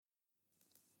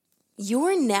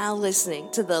You're now listening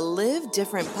to the Live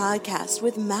Different podcast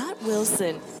with Matt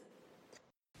Wilson.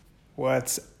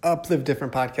 What's up, Live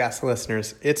Different podcast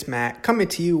listeners? It's Matt coming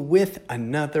to you with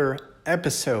another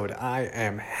episode. I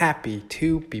am happy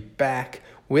to be back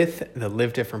with the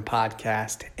Live Different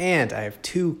podcast, and I have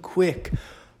two quick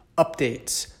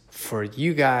updates for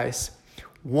you guys.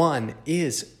 One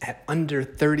is at Under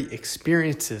 30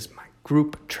 Experiences, my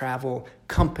group travel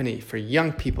company for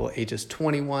young people ages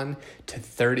 21 to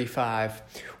 35.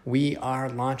 We are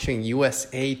launching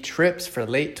USA trips for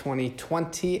late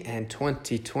 2020 and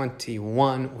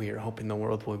 2021. We are hoping the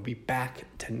world will be back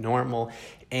to normal,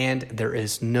 and there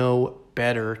is no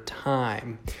better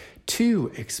time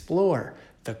to explore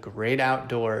the great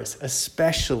outdoors,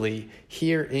 especially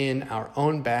here in our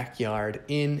own backyard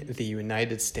in the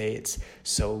United States.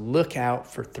 So look out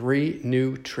for 3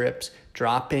 new trips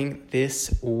dropping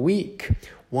this week.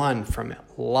 1 from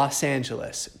Los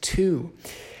Angeles, 2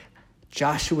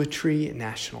 Joshua Tree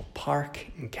National Park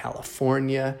in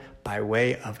California by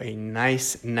way of a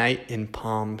nice night in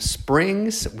Palm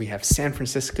Springs. We have San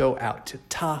Francisco out to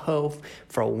Tahoe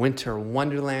for a winter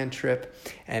wonderland trip.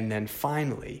 And then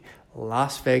finally,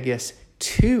 Las Vegas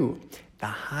to the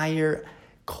higher,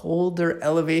 colder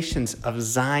elevations of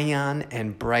Zion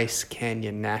and Bryce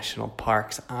Canyon National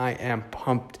Parks. I am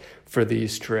pumped for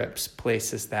these trips,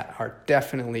 places that are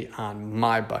definitely on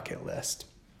my bucket list.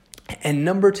 And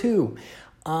number 2,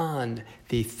 on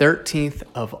the 13th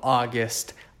of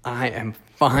August, I am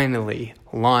finally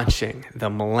launching the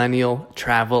Millennial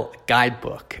Travel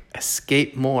Guidebook.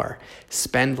 Escape more,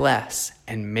 spend less,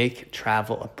 and make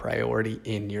travel a priority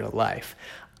in your life.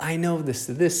 I know this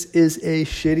is a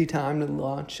shitty time to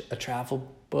launch a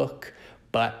travel book,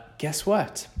 but guess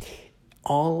what?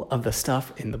 All of the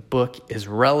stuff in the book is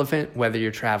relevant, whether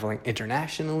you're traveling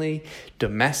internationally,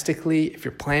 domestically, if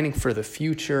you're planning for the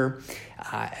future.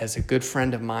 As a good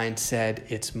friend of mine said,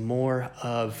 it's more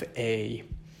of a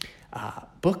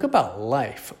book about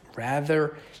life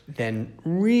rather than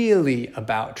really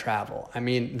about travel. I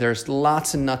mean, there's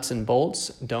lots of nuts and bolts,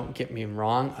 don't get me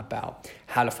wrong, about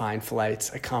how to find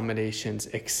flights, accommodations,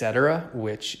 etc.,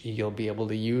 which you'll be able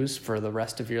to use for the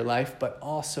rest of your life, but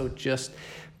also just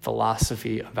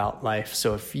philosophy about life.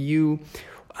 So if you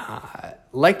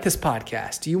like this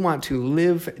podcast, you want to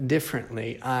live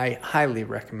differently, I highly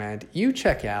recommend you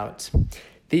check out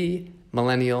the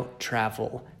Millennial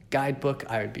Travel Guidebook.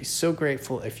 I would be so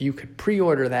grateful if you could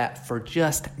pre-order that for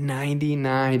just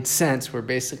 99 cents. We're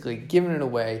basically giving it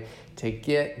away to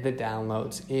get the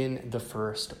downloads in the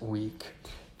first week.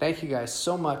 Thank you guys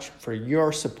so much for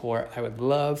your support. I would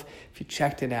love if you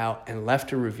checked it out and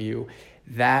left a review.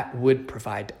 That would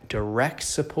provide direct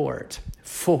support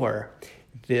for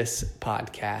this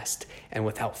podcast. And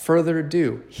without further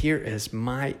ado, here is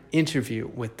my interview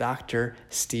with Dr.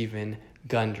 Stephen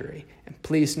Gundry. And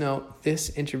please note, this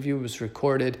interview was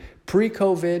recorded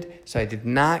pre-COVID, so I did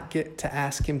not get to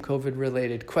ask him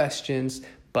COVID-related questions,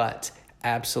 but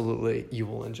absolutely you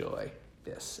will enjoy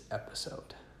this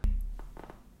episode.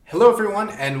 Hello everyone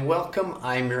and welcome.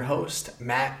 I'm your host,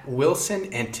 Matt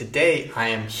Wilson, and today I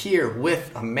am here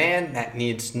with a man that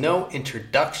needs no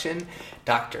introduction,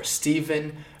 Dr.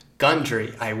 Stephen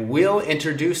Gundry. I will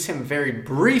introduce him very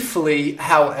briefly,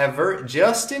 however,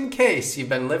 just in case you've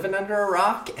been living under a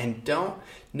rock and don't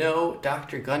know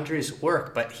Dr. Gundry's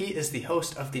work, but he is the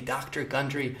host of the Dr.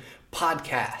 Gundry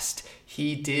podcast.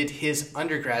 He did his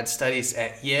undergrad studies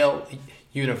at Yale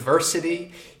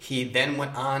University. He then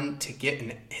went on to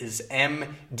get his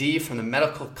MD from the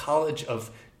Medical College of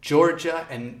Georgia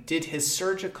and did his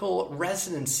surgical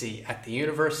residency at the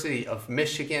University of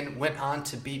Michigan, went on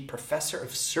to be professor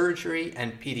of surgery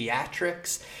and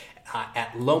pediatrics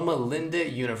at Loma Linda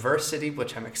University,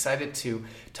 which I'm excited to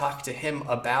talk to him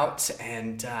about.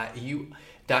 And you,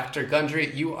 Dr.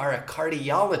 Gundry, you are a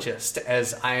cardiologist,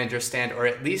 as I understand, or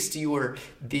at least you were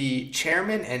the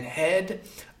chairman and head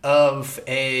of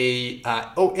a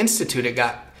institute. It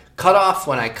got cut off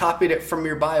when I copied it from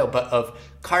your bio, but of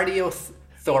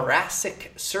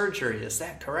cardiothoracic surgery. Is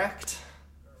that correct?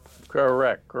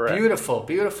 Correct.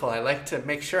 Beautiful. I like to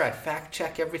make sure I fact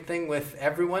check everything with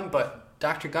everyone, but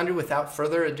Dr. Gundry, without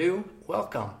further ado,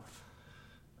 welcome.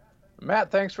 Matt,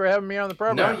 thanhanks for having me on the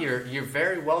program. No, you're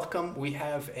very welcome. We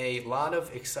have a lot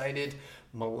of excited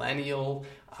millennial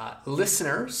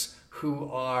listeners who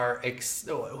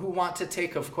want to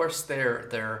take, of course,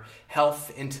 their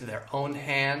health into their own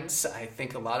hands. I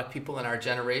think a lot of people in our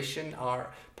generation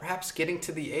are perhaps getting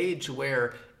to the age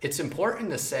where it's important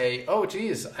to say, oh,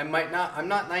 geez, I'm not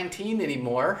 19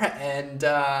 anymore, and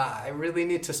I really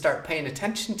need to start paying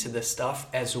attention to this stuff,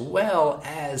 as well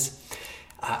as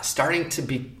starting to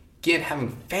be begin having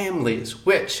families,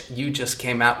 which you just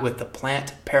came out with the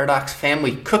Plant Paradox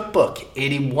Family Cookbook,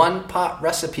 81 pot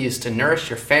recipes to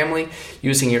nourish your family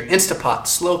using your Instapot,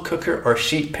 slow cooker, or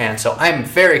sheet pan. So I'm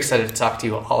very excited to talk to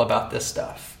you all about this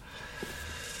stuff.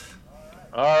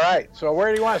 All right. So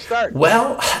where do you want to start?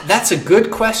 Well, that's a good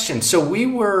question. So we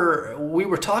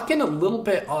were talking a little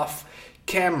bit off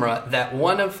camera that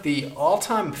one of the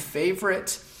all-time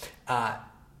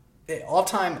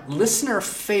listener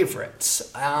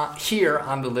favorites here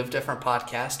on the Live Different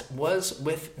podcast was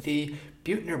with the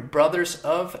Buettner Brothers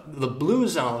of the Blue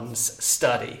Zones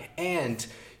study. And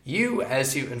you,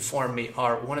 as you informed me,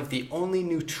 are one of the only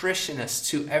nutritionists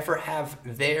to ever have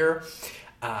their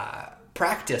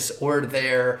practice or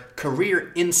their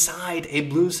career inside a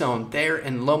blue zone there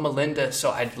in Loma Linda.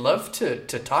 So I'd love to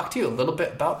talk to you a little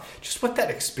bit about just what that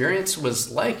experience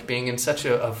was like being in such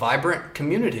a vibrant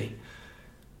community.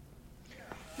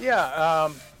 Yeah,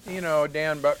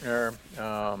 Dan Buettner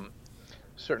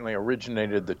certainly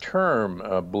originated the term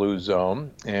blue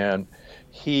zone, and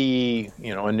he,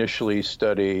 initially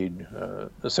studied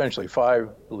essentially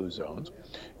 5 blue zones.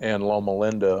 And Loma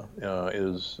Linda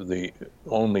is the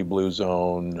only blue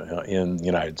zone in the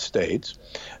United States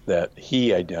that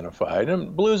he identified.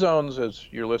 And blue zones, as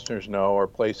your listeners know, are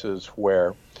places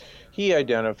where he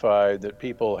identified that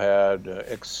people had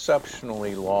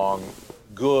exceptionally long,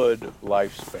 good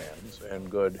lifespans and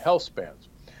good health spans.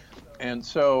 And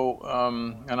so,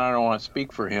 and I don't want to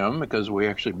speak for him because we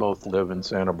actually both live in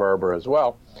Santa Barbara as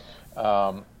well.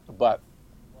 But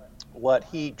what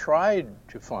he tried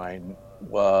to find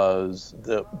was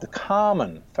the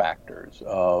common factors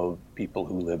of people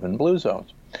who live in blue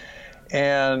zones.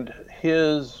 And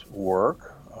his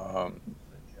work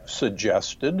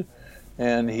suggested,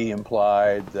 and he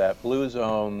implied, that blue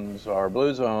zones are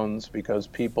blue zones because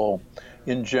people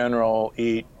in general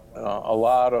eat a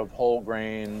lot of whole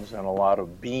grains and a lot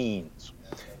of beans,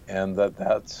 and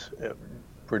that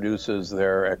produces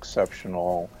their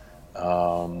exceptional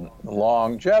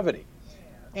longevity.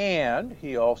 And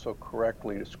he also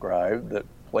correctly described that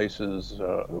places,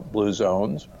 blue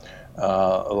zones,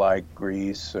 like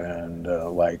Greece and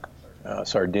like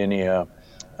Sardinia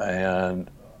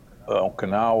and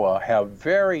Okinawa, have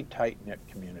very tight-knit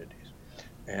communities.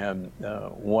 And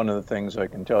one of the things I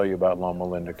can tell you about Loma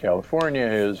Linda, California,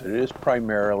 is it is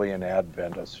primarily an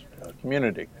Adventist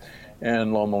community.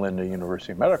 And Loma Linda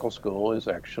University Medical School is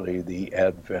actually the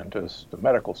Adventist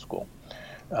medical school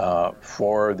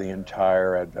for the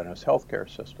entire Adventist healthcare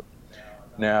system.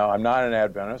 Now, I'm not an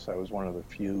Adventist. I was one of the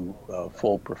few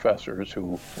full professors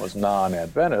who was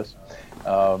non-Adventist.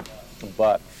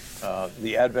 But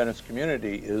the Adventist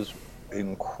community is an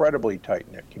incredibly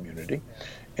tight-knit community.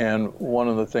 And one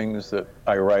of the things that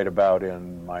I write about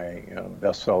in my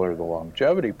bestseller, The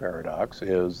Longevity Paradox,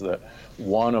 is that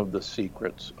one of the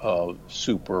secrets of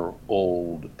super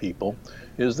old people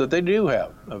is that they do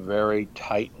have a very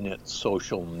tight-knit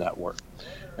social network.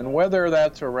 And whether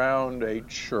that's around a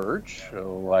church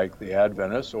like the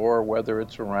Adventists, or whether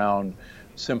it's around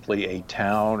simply a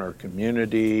town or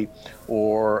community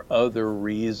or other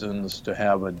reasons to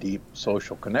have a deep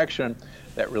social connection,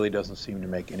 that really doesn't seem to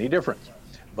make any difference.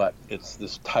 But it's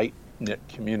this tight-knit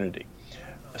community.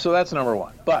 So that's number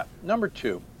one. But number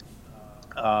two,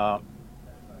 as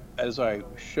I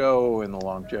show in the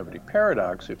Longevity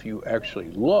Paradox, if you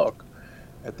actually look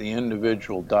at the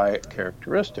individual diet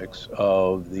characteristics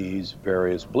of these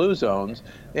various blue zones,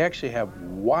 they actually have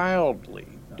wildly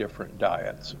different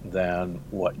diets than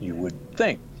what you would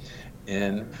think.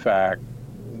 In fact,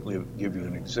 we'll give you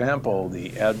an example.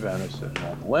 The Adventists in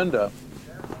Loma Linda,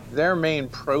 their main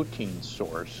protein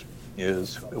source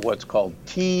is what's called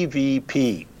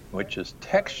TVP, which is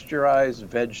texturized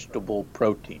vegetable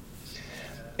protein.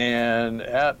 And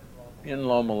in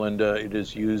Loma Linda, it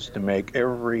is used to make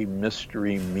every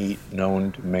mystery meat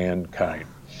known to mankind.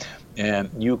 And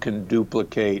you can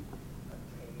duplicate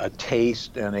a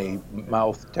taste and a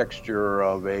mouth texture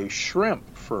of a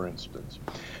shrimp, for instance.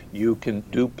 You can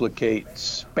duplicate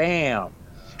Spam.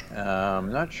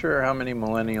 I'm not sure how many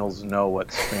millennials know what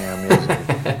Spam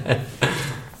is.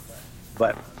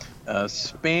 But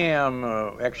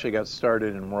Spam actually got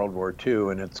started in World War II,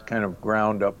 and it's kind of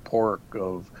ground up pork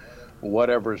of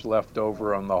whatever's left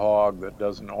over on the hog that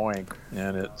doesn't oink,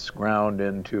 and it's ground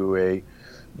into a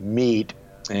meat.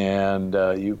 And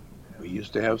we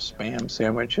used to have Spam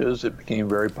sandwiches. It became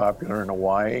very popular in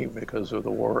Hawaii because of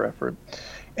the war effort.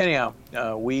 Anyhow,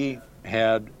 we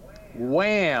had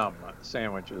Wham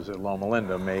sandwiches at Loma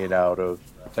Linda made out of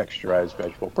texturized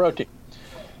vegetable protein.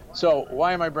 So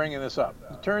why am I bringing this up?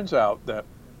 It turns out that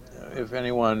if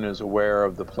anyone is aware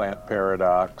of the plant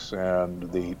paradox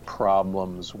and the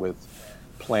problems with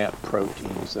plant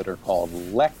proteins that are called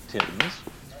lectins,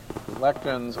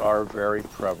 lectins are very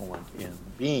prevalent in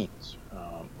beans,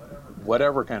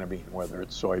 whatever kind of bean, whether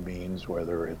it's soybeans,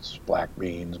 whether it's black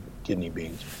beans, kidney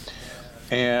beans.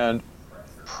 And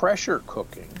pressure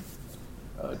cooking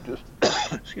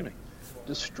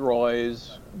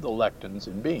destroys the lectins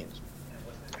in beans.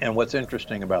 And what's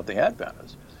interesting about the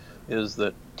Adventists is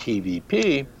that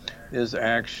TVP is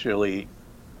actually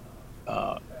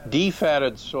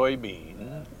defatted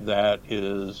soybean that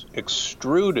is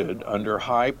extruded under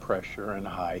high pressure and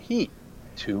high heat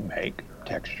to make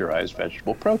texturized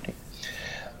vegetable protein.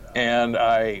 And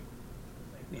I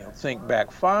think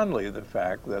back fondly of the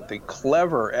fact that the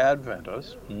clever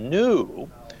Adventists knew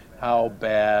how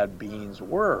bad beans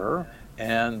were,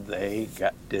 and they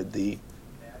did the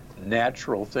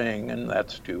natural thing, and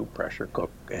that's to pressure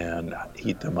cook and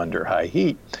heat them under high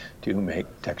heat to make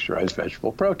texturized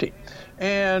vegetable protein.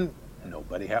 And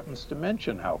nobody happens to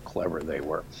mention how clever they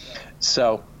were.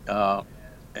 So,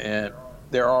 and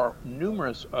there are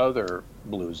numerous other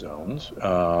blue zones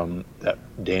that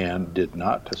Dan did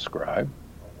not describe.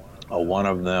 One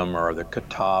of them are the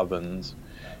Catawbans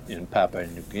in Papua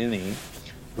New Guinea,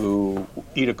 who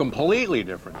eat a completely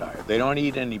different diet. They don't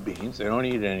eat any beans, they don't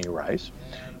eat any rice,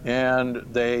 and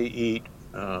they eat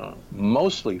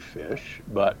mostly fish,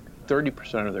 but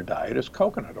 30% of their diet is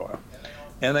coconut oil.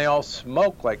 And they all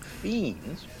smoke like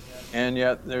fiends, and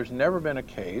yet there's never been a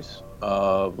case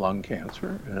of lung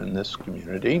cancer in this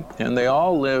community, and they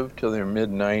all live to their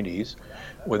mid-90s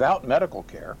without medical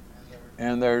care,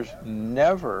 and there's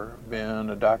never been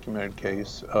a documented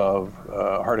case of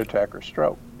heart attack or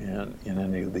stroke in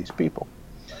any of these people.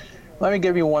 Let me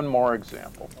give you one more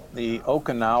example. The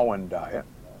Okinawan diet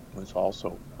was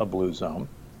also a blue zone.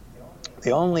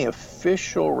 The only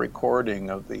official recording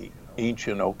of the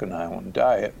ancient Okinawan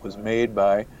diet was made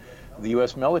by the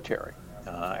U.S. military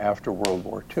after World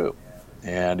War II.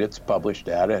 And it's published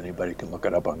data. Anybody can look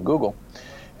it up on Google.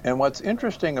 And what's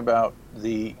interesting about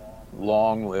the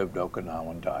long-lived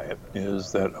Okinawan diet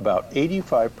is that about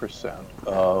 85%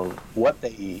 of what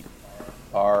they eat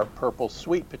are purple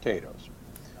sweet potatoes.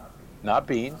 Not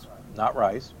beans, not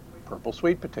rice, purple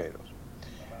sweet potatoes.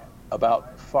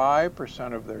 About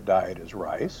 5% of their diet is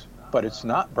rice, but it's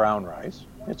not brown rice,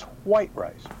 it's white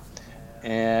rice.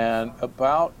 And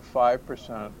about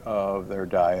 5% of their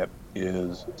diet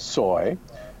is soy,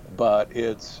 but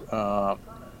it's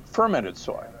fermented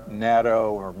soy,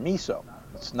 natto or miso.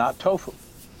 It's not tofu.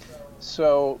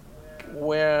 So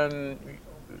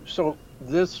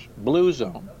this blue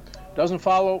zone doesn't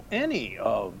follow any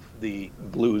of the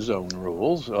blue zone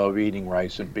rules of eating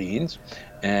rice and beans,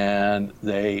 and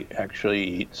they actually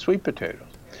eat sweet potatoes.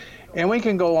 And we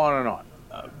can go on and on.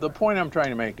 The point I'm trying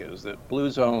to make is that blue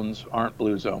zones aren't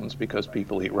blue zones because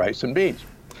people eat rice and beans.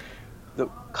 The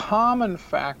common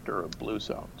factor of blue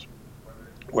zones,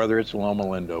 whether it's Loma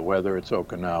Linda, whether it's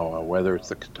Okinawa, whether it's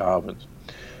the Catawbans,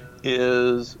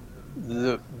 is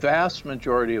the vast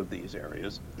majority of these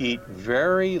areas eat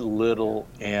very little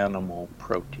animal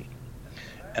protein.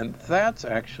 And that's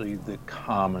actually the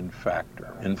common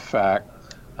factor. In fact,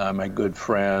 my good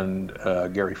friend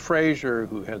Gary Fraser,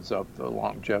 who heads up the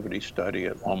longevity study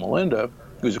at Loma Linda,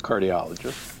 who's a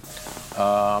cardiologist,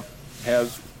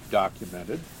 has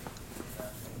documented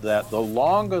that the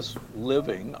longest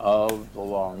living of the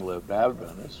long-lived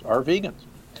Adventists are vegans.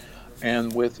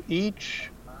 And with each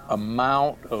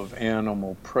amount of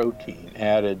animal protein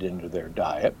added into their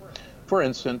diet, for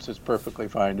instance, it's perfectly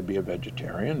fine to be a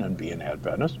vegetarian and be an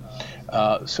Adventist.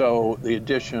 So the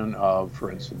addition of, for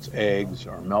instance, eggs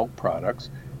or milk products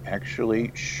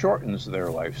actually shortens their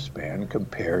lifespan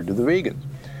compared to the vegans.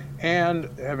 And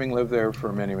having lived there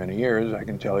for many, many years, I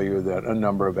can tell you that a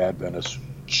number of Adventists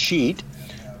cheat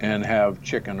and have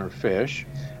chicken or fish.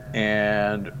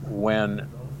 And when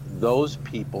those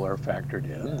people are factored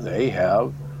in, they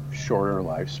have shorter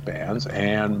lifespans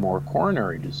and more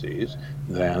coronary disease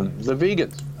than the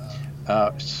vegans.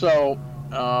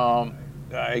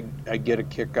 I get a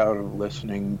kick out of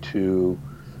listening to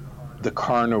the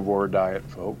carnivore diet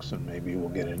folks, and maybe we'll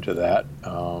get into that.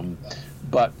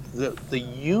 But the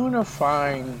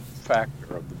unifying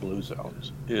factor of the blue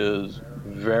zones is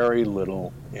very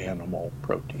little animal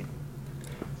protein.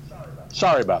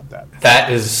 Sorry about that.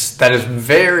 That is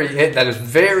very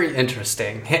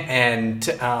interesting. And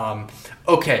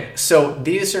okay, so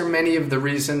these are many of the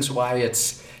reasons why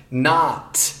it's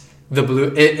not the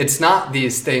blue. It's not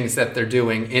these things that they're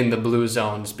doing in the blue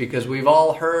zones, because we've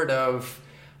all heard of.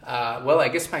 Well, I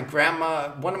guess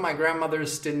one of my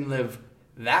grandmothers didn't live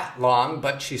that long,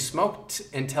 but she smoked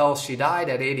until she died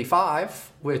at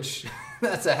 85, which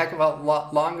that's a heck of a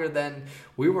lot longer than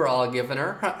we were all giving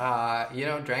her.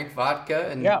 Drank vodka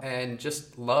and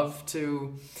just loved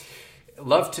to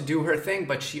do her thing.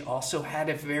 But she also had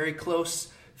a very close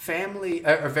family,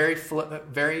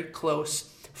 very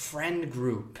close friend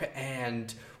group,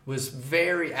 and was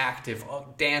very active,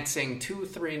 dancing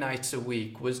 2-3 nights a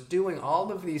week, was doing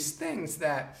all of these things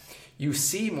that you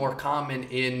see more common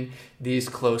in these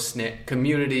close-knit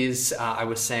communities. I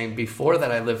was saying before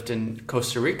that I lived in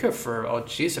Costa Rica for,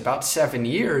 about 7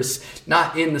 years,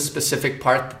 not in the specific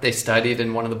part that they studied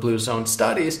in one of the Blue Zone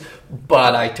studies,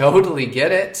 but I totally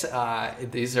get it.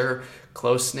 These are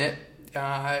close-knit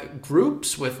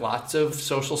groups with lots of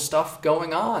social stuff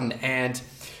going on. And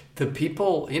the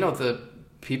people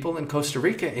in Costa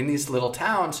Rica, in these little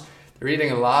towns, they're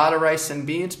eating a lot of rice and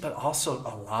beans, but also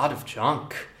a lot of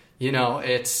junk.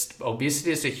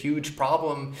 Obesity is a huge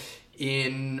problem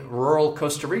in rural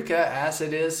Costa Rica as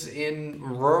it is in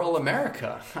rural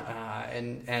America.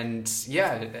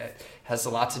 It has a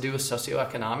lot to do with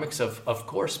socioeconomics, of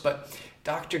course. But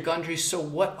Dr. Gundry, so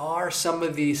what are some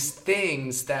of these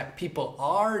things that people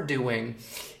are doing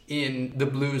in the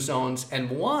blue zones? And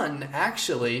one,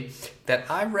 actually, that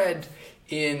I read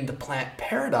in the Plant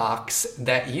Paradox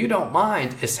that you don't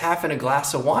mind is having a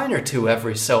glass of wine or two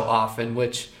every so often,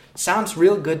 which sounds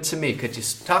real good to me. Could you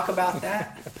talk about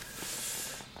that?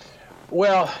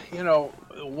 Well,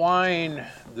 wine,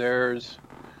 there's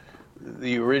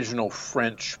the original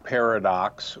French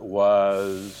paradox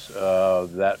was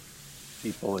that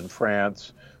people in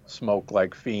France smoke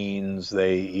like fiends,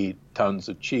 they eat tons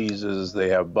of cheeses, they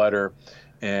have butter,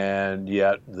 and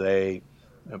yet they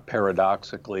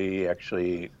paradoxically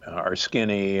actually are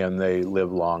skinny and they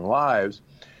live long lives.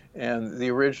 And the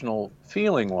original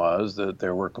feeling was that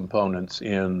there were components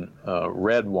in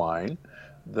red wine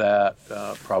that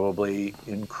probably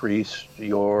increased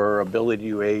your ability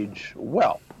to age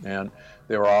well. And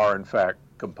there are, in fact,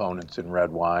 components in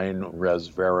red wine,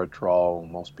 resveratrol,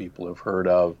 most people have heard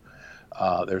of.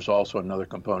 There's also another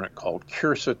component called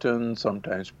quercetin,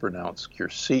 sometimes pronounced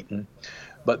quercetin.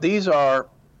 But these are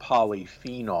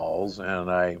polyphenols,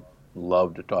 and I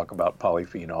love to talk about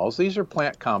polyphenols. These are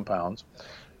plant compounds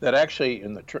that actually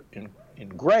in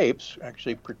grapes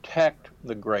actually protect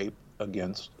the grape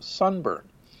against sunburn.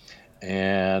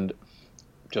 And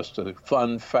just a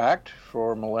fun fact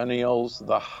for millennials,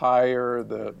 the higher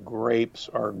the grapes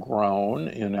are grown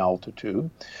in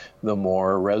altitude, the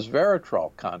more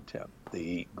resveratrol content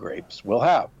the grapes will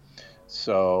have.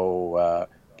 So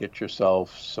get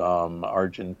yourself some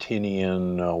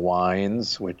Argentinian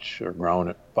wines, which are grown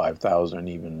at 5,000,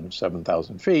 even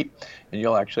 7,000 feet, and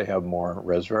you'll actually have more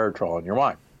resveratrol in your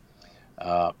wine.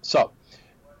 So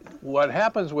what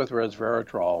happens with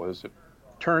resveratrol is it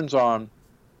turns on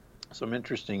some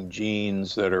interesting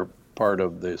genes that are part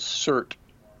of the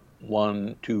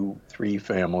SIRT1, 2, 3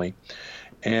 family,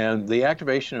 and the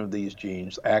activation of these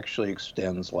genes actually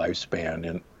extends lifespan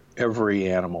in every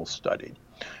animal studied.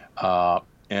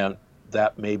 And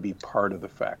that may be part of the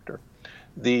factor.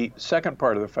 The second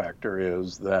part of the factor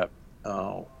is that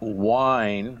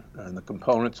wine and the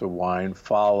components of wine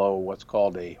follow what's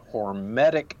called a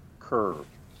hormetic curve.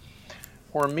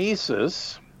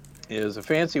 Hormesis is a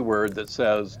fancy word that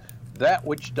says, that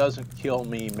which doesn't kill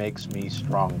me makes me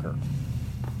stronger.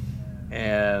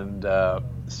 And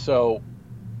so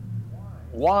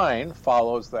wine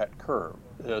follows that curve.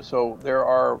 So there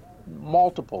are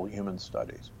multiple human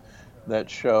studies that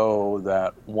show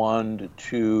that 1 to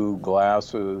 2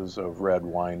 glasses of red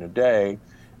wine a day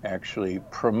actually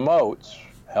promotes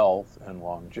health and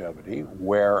longevity,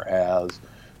 whereas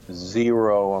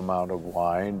 0 amount of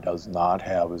wine does not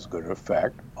have as good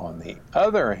effect. On the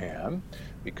other hand,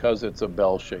 because it's a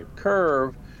bell-shaped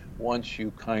curve, once you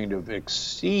kind of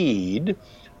exceed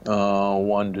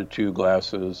 1 to 2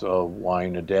 glasses of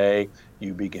wine a day,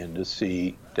 you begin to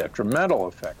see detrimental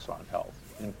effects on health,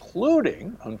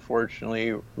 including,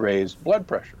 unfortunately, raised blood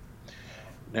pressure.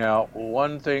 Now,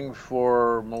 one thing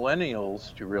for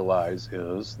millennials to realize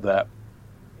is that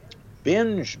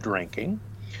binge drinking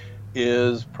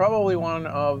is probably one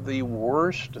of the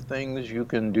worst things you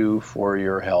can do for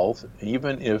your health,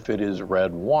 even if it is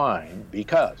red wine,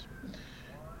 because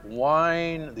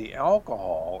wine, the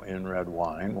alcohol in red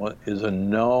wine, is a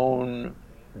known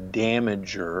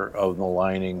damager of the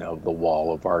lining of the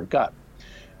wall of our gut.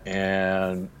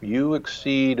 And you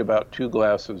exceed about 2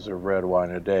 glasses of red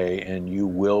wine a day and you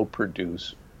will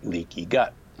produce leaky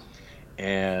gut.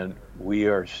 And we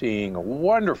are seeing a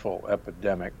wonderful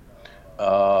epidemic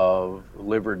of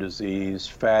liver disease,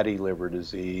 fatty liver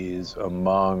disease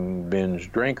among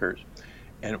binge drinkers.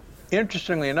 And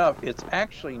interestingly enough, it's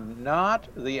actually not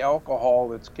the alcohol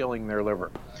that's killing their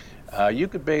liver. You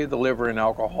could bathe the liver in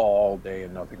alcohol all day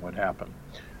and nothing would happen.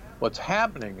 What's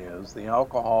happening is the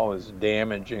alcohol is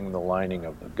damaging the lining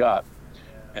of the gut,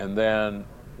 and then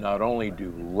not only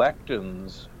do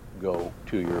lectins go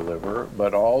to your liver,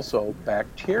 but also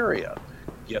bacteria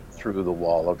get through the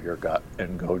wall of your gut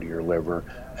and go to your liver,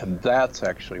 and that's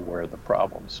actually where the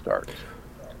problem starts.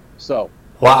 So,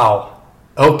 wow.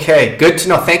 Okay, good to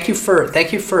know. Thank you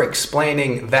for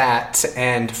explaining that.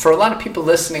 And for a lot of people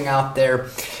listening out there,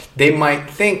 they might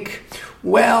think,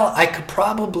 well, I could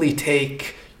probably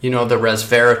take, the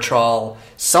resveratrol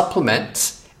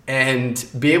supplement and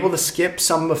be able to skip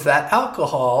some of that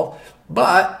alcohol,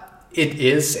 but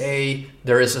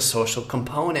there is a social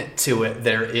component to it.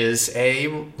 There is a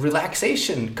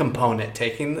relaxation component,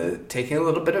 taking a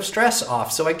little bit of stress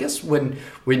off. So I guess when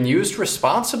used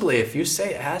responsibly, if you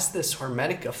say it has this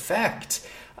hormetic effect,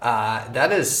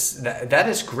 that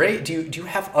is great. Do you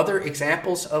have other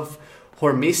examples of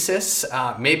hormesis?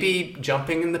 Maybe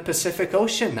jumping in the Pacific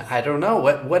Ocean. I don't know.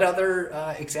 What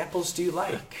other examples do you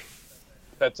like?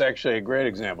 That's actually a great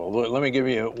example. Let me give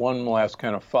you one last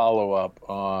kind of follow-up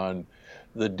on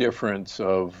the difference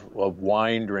of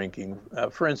wine drinking.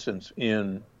 For instance,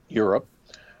 in Europe,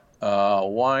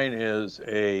 wine is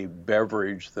a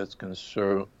beverage that's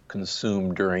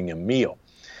consumed during a meal.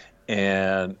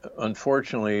 And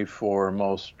unfortunately for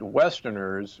most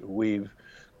Westerners, we've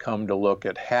come to look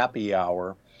at happy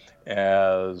hour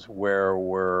as where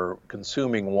we're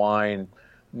consuming wine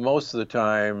most of the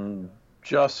time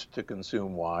just to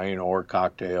consume wine or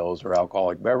cocktails or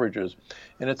alcoholic beverages.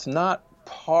 And it's not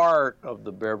part of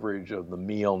the beverage of the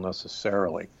meal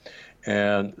necessarily.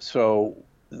 And so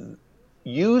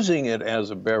using it as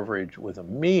a beverage with a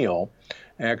meal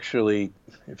actually,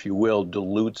 if you will,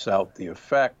 dilutes out the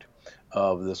effect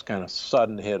of this kind of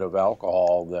sudden hit of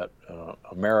alcohol that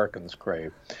Americans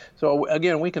crave. So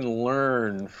again, we can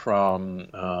learn from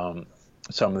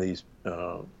some of these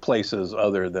places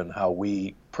other than how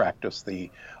we practice the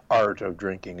art of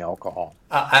drinking alcohol.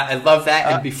 I love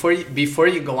that. And before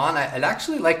you go on, I'd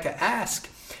actually like to ask,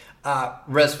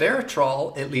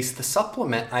 resveratrol, at least the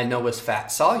supplement, I know is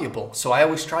fat soluble. So I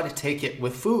always try to take it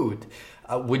with food.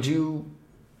 Would you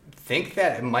think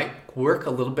that it might work a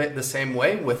little bit the same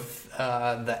way with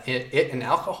it and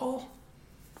alcohol?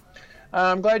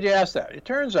 I'm glad you asked that. It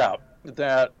turns out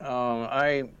that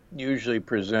I usually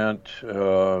present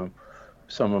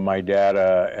some of my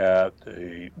data at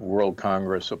the World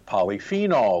Congress of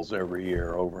Polyphenols every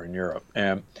year over in Europe.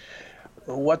 And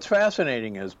what's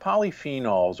fascinating is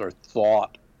polyphenols are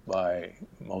thought by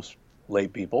most lay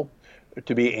people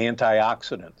to be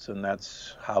antioxidants, and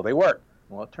that's how they work.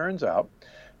 Well, it turns out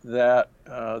that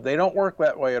they don't work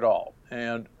that way at all.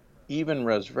 And even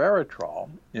resveratrol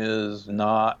is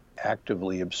not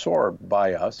actively absorbed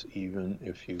by us, even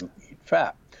if you eat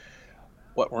fat.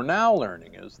 What we're now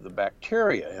learning is the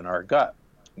bacteria in our gut,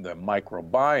 the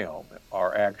microbiome,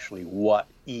 are actually what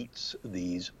eats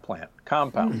these plant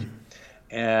compounds.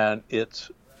 And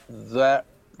it's that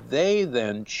they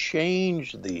then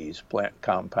change these plant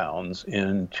compounds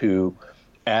into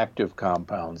active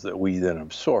compounds that we then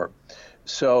absorb.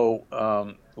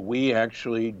 So we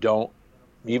actually don't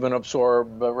even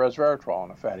absorb resveratrol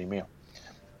in a fatty meal.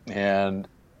 And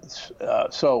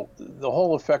so the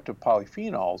whole effect of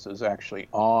polyphenols is actually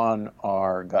on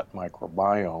our gut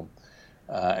microbiome.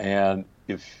 And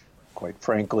quite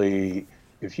frankly,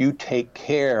 if you take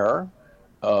care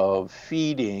of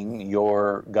feeding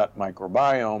your gut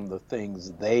microbiome the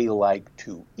things they like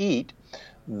to eat,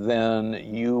 then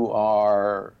you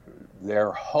are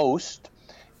their host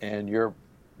and you're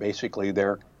basically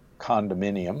their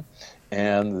condominium,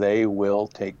 and they will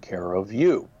take care of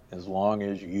you as long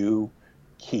as you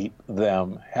keep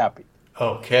them happy.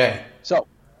 Okay. So,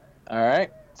 all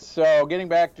right. So getting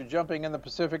back to jumping in the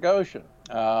Pacific Ocean,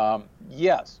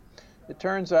 yes, it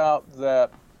turns out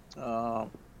that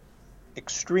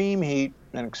extreme heat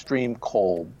and extreme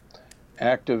cold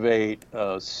activate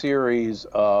a series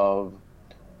of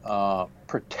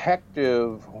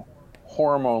protective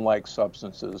hormone-like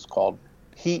substances called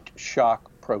heat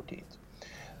shock proteins.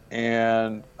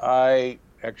 And I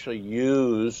actually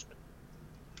used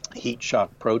heat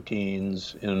shock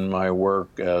proteins in my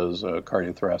work as a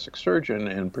cardiothoracic surgeon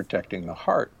in protecting the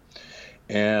heart.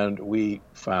 And we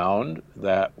found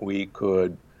that we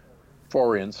could,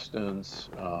 for instance,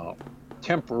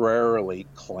 temporarily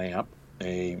clamp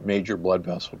a major blood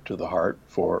vessel to the heart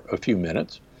for a few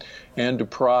minutes and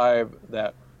deprive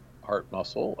that heart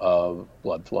muscle of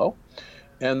blood flow,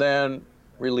 and then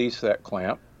release that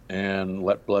clamp and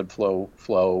let blood flow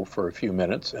for a few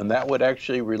minutes, and that would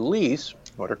actually release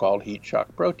what are called heat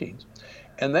shock proteins.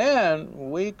 And then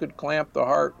we could clamp the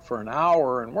heart for an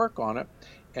hour and work on it,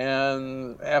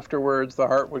 and afterwards the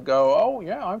heart would go, oh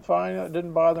yeah, I'm fine, it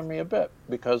didn't bother me a bit,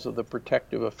 because of the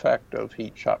protective effect of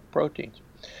heat shock proteins.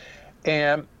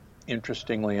 And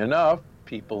interestingly enough,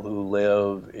 people who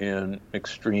live in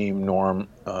extreme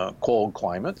cold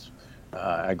climates,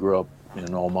 I grew up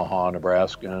in Omaha,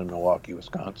 Nebraska, and Milwaukee,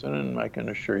 Wisconsin, and I can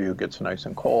assure you it gets nice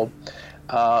and cold.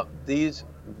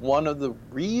 One of the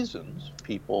reasons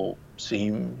people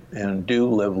seem and do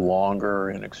live longer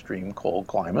in extreme cold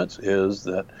climates is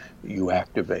that you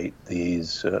activate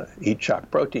these heat shock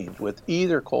proteins with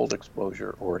either cold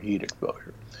exposure or heat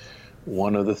exposure.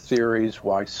 One of the theories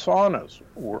why saunas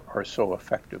are so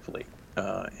effectively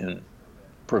in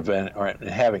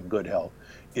having good health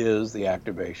is the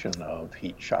activation of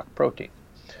heat shock protein.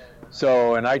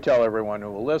 So, and I tell everyone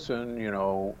who will listen,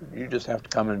 you just have to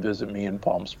come and visit me in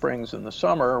Palm Springs in the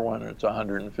summer when it's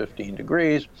 115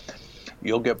 degrees.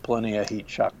 You'll get plenty of heat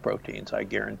shock proteins, I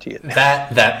guarantee it.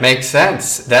 That makes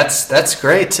sense. That's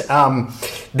great.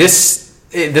 This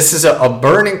is a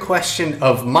burning question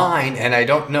of mine, and I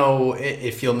don't know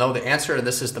if you'll know the answer.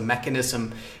 This is the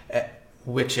mechanism at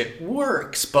which it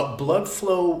works, but blood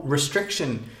flow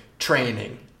restriction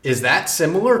training, is that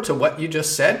similar to what you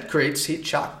just said, creates heat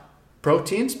shock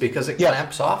proteins because it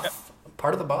clamps off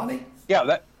part of the body?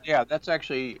 That's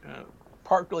actually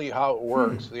partly how it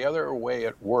works. The other way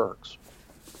it works,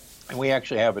 and we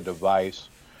actually have a device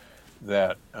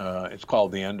that it's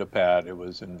called the Endopad. It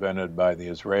was invented by the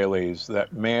Israelis,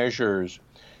 that measures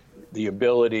the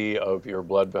ability of your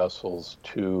blood vessels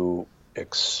to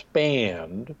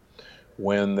expand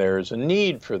when there's a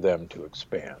need for them to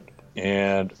expand.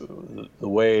 And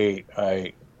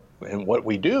what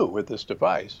we do with this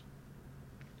device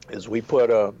is we put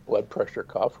a blood pressure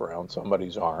cuff around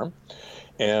somebody's arm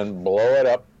and blow it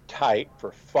up tight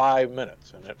for 5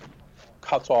 minutes, and it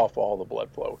cuts off all the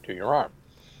blood flow to your arm.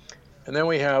 And then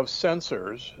we have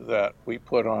sensors that we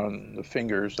put on the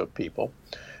fingers of people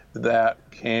that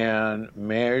can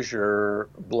measure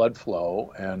blood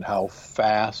flow and how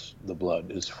fast the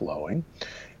blood is flowing.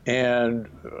 And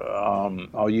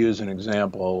I'll use an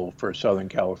example for Southern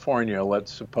California.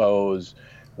 Let's suppose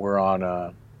we're on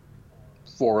a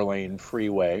 4-lane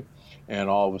freeway, and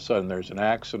all of a sudden there's an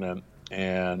accident,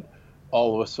 and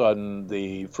all of a sudden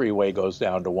the freeway goes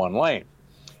down to 1 lane.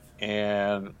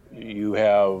 And you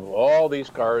have all these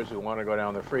cars who want to go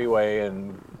down the freeway,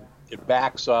 and it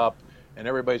backs up, and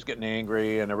everybody's getting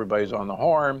angry, and everybody's on the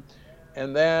horn,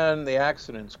 and then the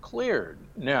accident's cleared.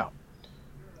 Now,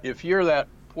 if you're that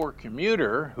poor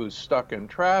commuter who's stuck in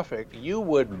traffic, you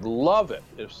would love it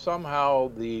if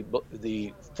somehow the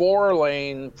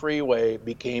 4-lane freeway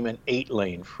became an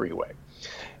 8-lane freeway,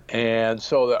 and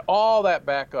so that all that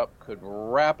backup could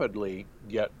rapidly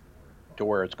get to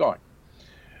where it's going.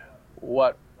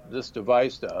 What this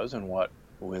device does, and what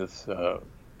with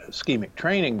ischemic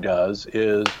training does,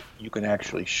 is you can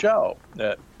actually show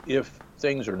that if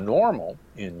things are normal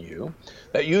in you,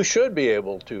 that you should be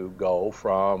able to go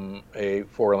from a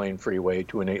 4-lane freeway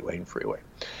to an 8-lane freeway.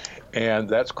 And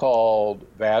that's called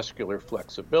vascular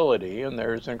flexibility, and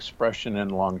there's an expression in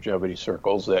longevity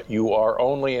circles that you are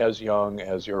only as young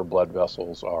as your blood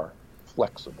vessels are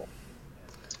flexible.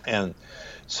 And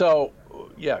so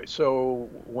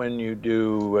when you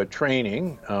do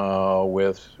training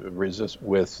with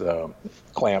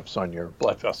clamps on your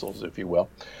blood vessels, if you will,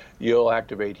 you'll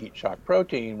activate heat shock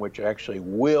protein, which actually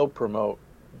will promote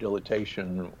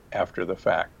dilatation after the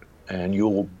fact, and you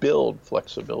will build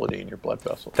flexibility in your blood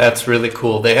vessels. That's really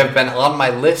cool. They have been on my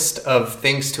list of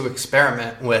things to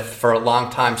experiment with for a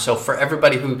long time. So for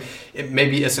everybody who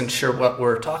maybe isn't sure what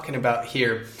we're talking about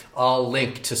here, I'll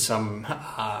link to some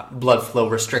blood flow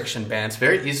restriction bands,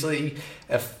 very easily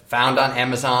found on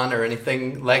Amazon or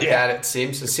anything like that. It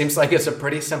seems like it's a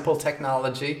pretty simple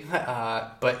technology,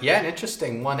 but an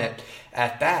interesting one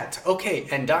at that. Okay,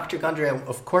 and Dr. Gundry,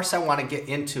 of course I want to get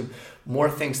into more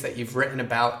things that you've written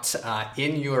about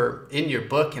in your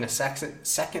book in a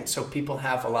second, so people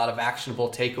have a lot of actionable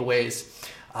takeaways.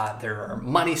 There are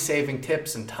money-saving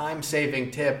tips and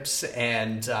time-saving tips,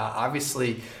 and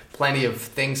obviously plenty of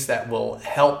things that will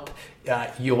help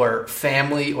your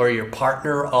family or your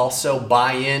partner also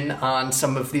buy in on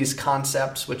some of these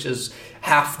concepts, which is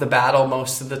half the battle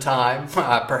most of the time,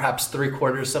 perhaps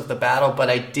 3/4 of the battle. But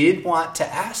I did want to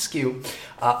ask you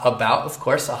about, of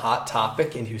course, a hot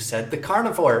topic, and you said the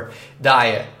carnivore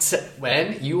diet.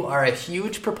 When you are a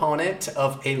huge proponent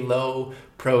of a low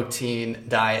protein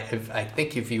diet,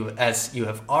 if you, as you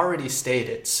have already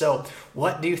stated. So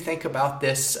what do you think about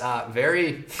this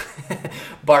very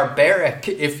barbaric,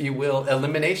 if you will,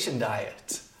 elimination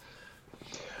diet?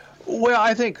 Well,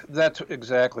 I think that's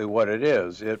exactly what it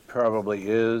is. It probably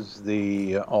is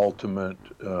the ultimate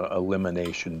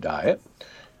elimination diet.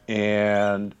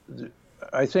 And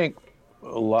I think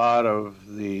a lot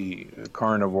of the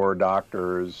carnivore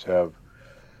doctors have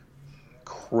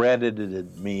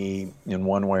credited me in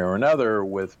one way or another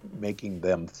with making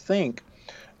them think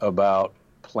about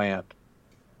plant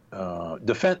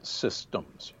defense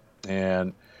systems.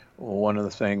 And one of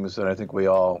the things that I think we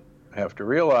all have to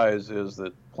realize is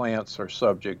that plants are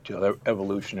subject to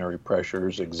evolutionary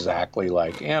pressures exactly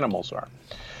like animals are.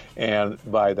 And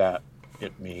by that,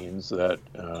 it means that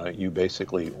you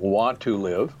basically want to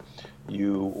live,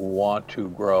 you want to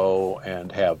grow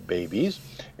and have babies,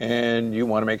 and you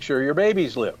want to make sure your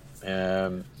babies live.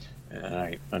 And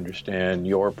I understand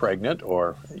you're pregnant,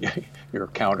 or your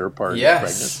counterpart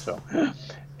is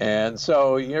pregnant.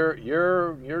 So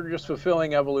you're just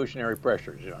fulfilling evolutionary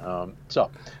pressures.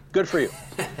 So good for you.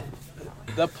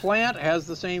 The plant has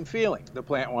the same feeling. The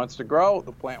plant wants to grow,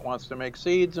 the plant wants to make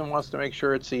seeds, and wants to make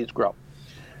sure its seeds grow.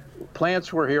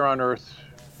 Plants were here on Earth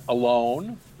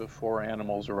alone before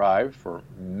animals arrived for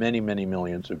many, many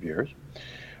millions of years.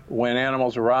 When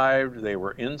animals arrived, they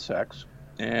were insects,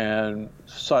 and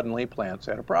suddenly plants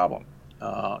had a problem.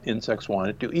 Insects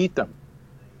wanted to eat them.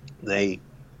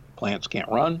 Plants can't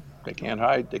run, they can't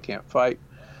hide, they can't fight,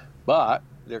 but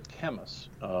they're chemists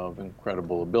of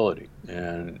incredible ability.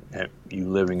 And you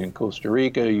living in Costa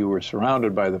Rica, you were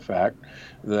surrounded by the fact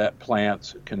that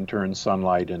plants can turn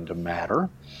sunlight into matter,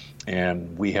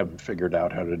 and we haven't figured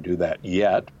out how to do that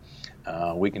yet.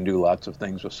 We can do lots of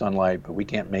things with sunlight, but we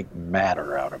can't make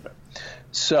matter out of it.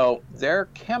 So they're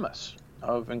chemists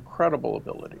of incredible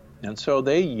ability. And so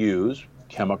they use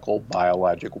chemical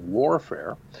biologic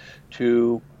warfare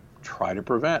to try to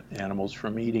prevent animals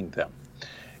from eating them.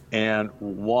 And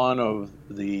one of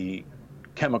the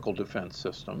chemical defense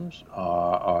systems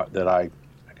that I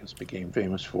guess became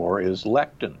famous for is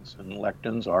lectins. And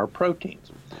lectins are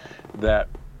proteins that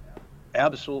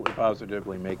absolutely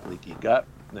positively make leaky gut.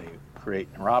 They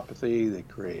create neuropathy, they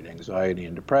create anxiety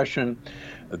and depression,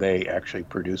 they actually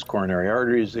produce coronary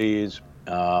artery disease,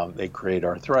 they create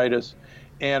arthritis.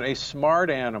 And a smart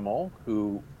animal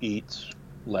who eats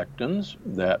lectins,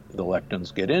 that the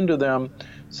lectins get into them,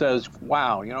 says,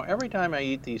 wow, every time I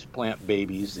eat these plant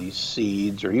babies, these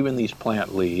seeds, or even these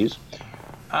plant leaves,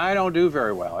 I don't do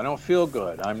very well. I don't feel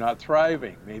good. I'm not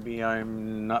thriving. Maybe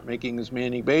I'm not making as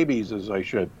many babies as I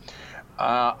should.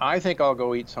 I think I'll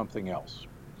go eat something else.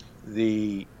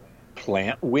 The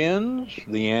plant wins,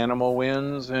 the animal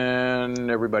wins,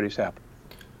 and everybody's happy.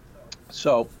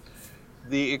 So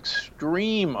the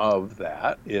extreme of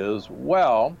that is,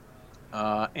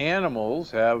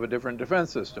 animals have a different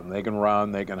defense system. They can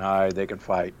run, they can hide, they can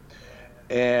fight.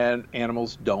 And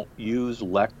animals don't use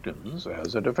lectins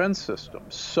as a defense system.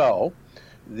 So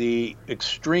the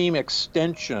extreme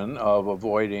extension of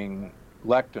avoiding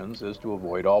lectins is to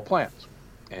avoid all plants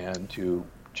and to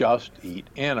just eat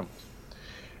animals.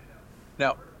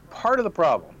 Now, part of the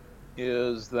problem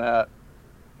is that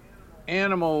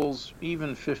animals,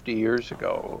 even 50 years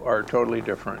ago, are totally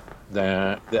different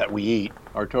that we eat,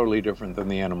 are totally different than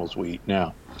the animals we eat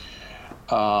now.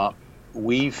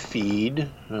 We feed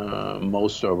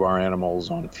most of our animals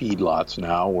on feedlots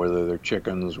now, whether they're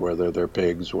chickens, whether they're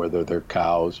pigs, whether they're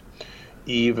cows.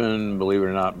 Even, believe it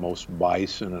or not, most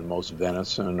bison and most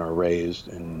venison are raised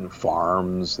in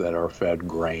farms that are fed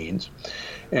grains.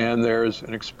 And there's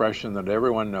an expression that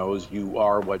everyone knows: you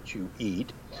are what you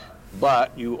eat,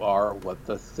 but you are what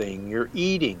the thing you're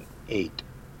eating ate.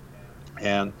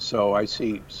 And so I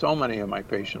see so many of my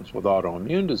patients with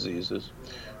autoimmune diseases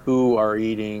who are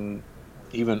eating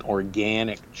even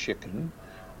organic chicken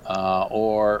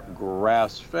or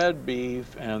grass-fed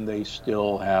beef, and they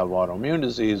still have autoimmune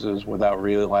diseases without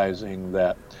realizing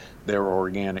that their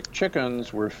organic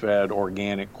chickens were fed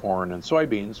organic corn and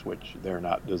soybeans, which they're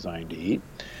not designed to eat,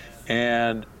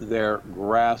 and their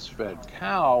grass-fed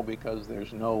cow, because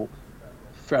there's no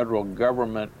federal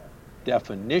government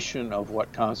definition of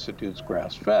what constitutes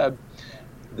grass-fed,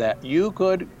 that you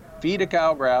could feed a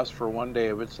cow grass for one day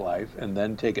of its life and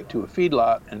then take it to a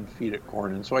feedlot and feed it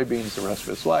corn and soybeans the rest of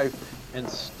its life and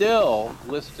still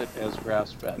list it as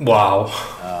grass-fed.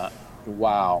 Wow.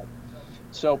 Wow.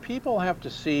 So people have to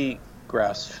see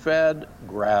grass-fed,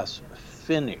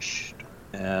 grass-finished,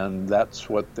 and that's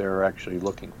what they're actually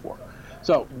looking for.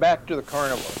 So back to the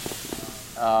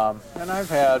carnivore. And I've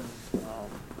had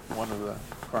one of the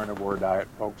carnivore diet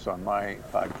folks on my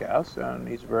podcast, and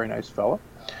he's a very nice fellow.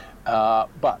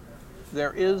 But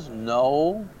there is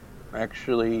no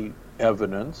actually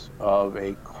evidence of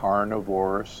a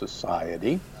carnivore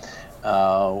society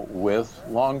with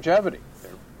longevity.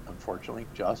 There, unfortunately,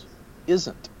 just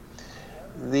isn't.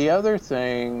 The other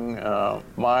thing,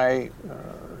 my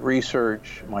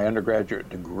research, my undergraduate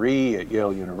degree at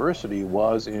Yale University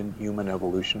was in human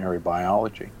evolutionary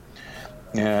biology.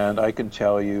 And I can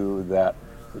tell you that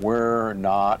we're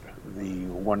not the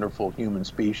wonderful human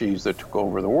species that took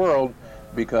over the world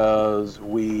because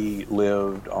we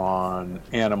lived on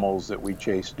animals that we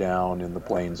chased down in the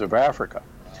plains of Africa.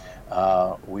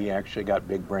 We actually got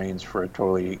big brains for a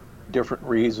totally different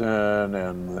reason,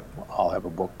 and I'll have a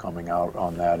book coming out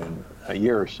on that in a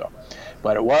year or so.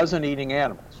 But it wasn't eating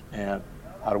animals. And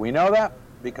how do we know that?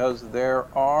 Because there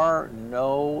are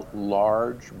no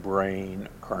large brain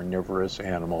carnivorous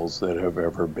animals that have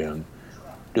ever been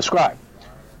described.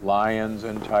 Lions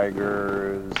and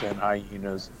tigers and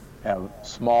hyenas have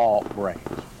small brains,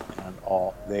 and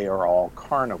they are all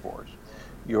carnivores.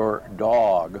 Your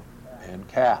dog and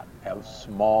cat have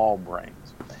small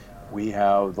brains. We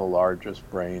have the largest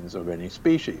brains of any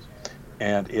species.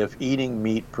 And if eating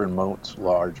meat promotes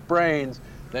large brains,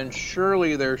 then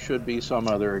surely there should be some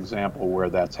other example where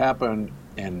that's happened,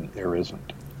 and there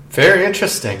isn't. Very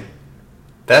interesting.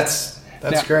 That's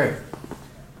great.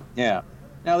 Yeah.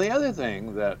 Now, the other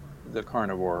thing that the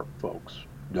carnivore folks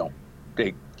don't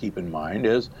keep in mind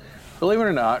is, believe it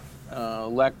or not,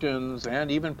 lectins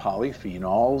and even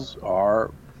polyphenols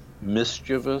are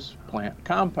mischievous plant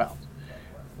compounds.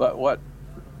 But what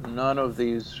none of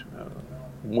these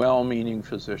well-meaning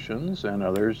physicians and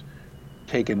others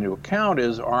take into account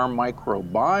is our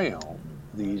microbiome,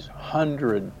 these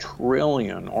 100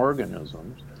 trillion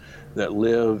organisms that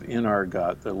live in our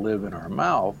gut, that live in our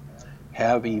mouth,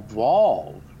 have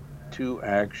evolved to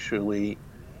actually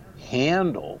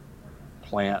handle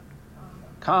plant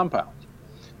compounds.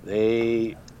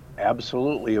 They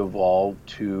absolutely evolved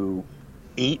to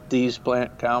eat these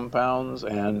plant compounds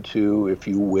and to, if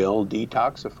you will,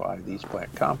 detoxify these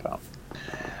plant compounds.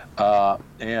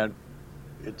 And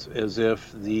it's as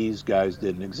if these guys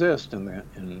didn't exist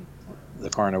in the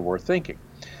carnivore thinking.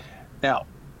 Now,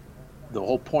 the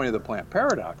whole point of the plant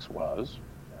paradox was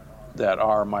that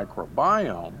our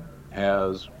microbiome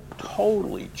has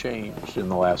totally changed in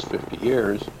the last 50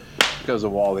 years because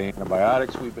of all the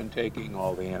antibiotics we've been taking,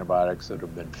 all the antibiotics that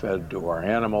have been fed to our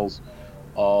animals,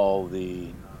 all the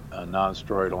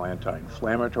non-steroidal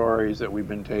anti-inflammatories that we've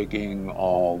been taking,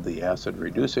 all the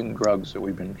acid-reducing drugs that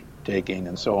we've been taking,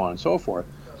 and so on and so forth,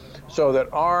 so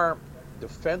that our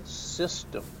defense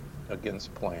system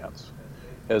against plants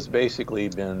has basically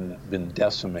been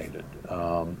decimated.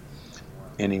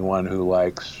 Anyone who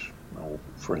likes,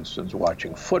 for instance,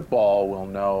 watching football will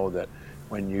know that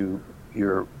when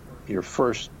your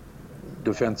first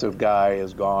defensive guy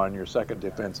is gone, your second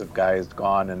defensive guy is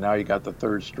gone, and now you got the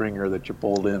third stringer that you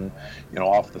pulled in,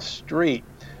 off the street.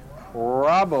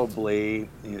 Probably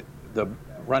the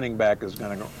running back is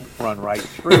going to run right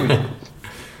through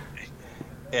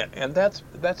you, and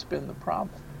that's been the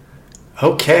problem.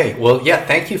 Okay, well, yeah,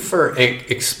 thank you for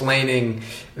explaining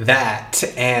that.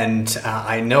 And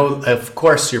I know, of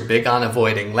course, you're big on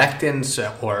avoiding lectins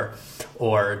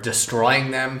or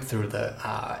destroying them through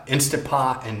the Instant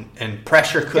Pot and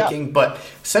pressure cooking. Yeah. But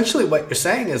essentially what you're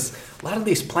saying is a lot of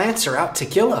these plants are out to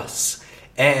kill us.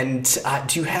 And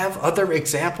do you have other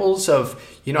examples of,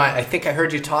 I think I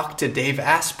heard you talk to Dave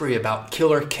Asprey about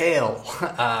killer kale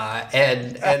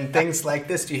and things like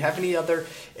this. Do you have any other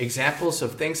examples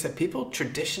of things that people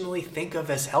traditionally think of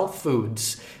as health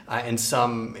foods in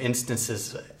some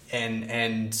instances?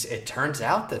 And it turns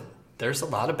out that there's a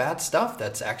lot of bad stuff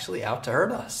that's actually out to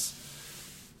hurt us.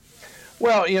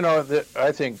 Well,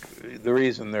 I think the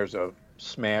reason there's a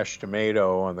smashed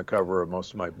tomato on the cover of most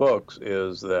of my books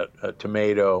is that a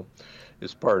tomato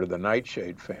is part of the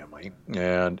nightshade family,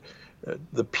 and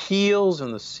the peels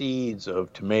and the seeds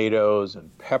of tomatoes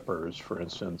and peppers, for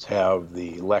instance, have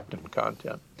the lectin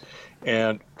content.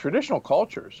 And traditional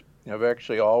cultures have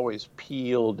actually always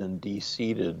peeled and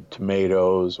de-seeded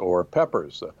tomatoes or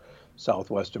peppers. The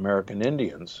Southwest American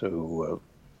Indians, who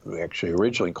actually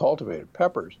originally cultivated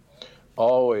peppers,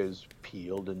 always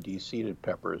peeled and de-seeded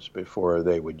peppers before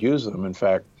they would use them. In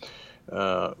fact,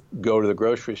 go to the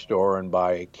grocery store and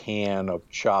buy a can of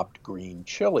chopped green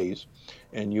chilies,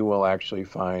 and you will actually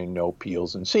find no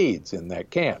peels and seeds in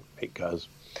that can because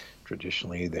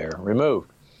traditionally they're removed.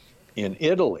 In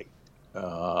Italy,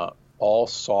 all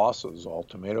sauces, all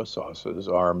tomato sauces,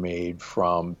 are made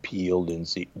from peeled and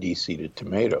de-seeded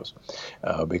tomatoes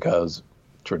because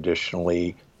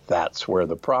traditionally, that's where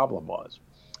the problem was.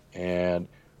 And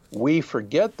we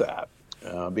forget that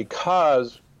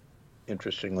because,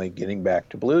 interestingly, getting back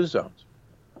to blue zones,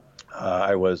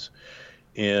 I was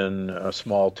in a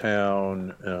small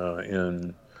town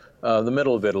in the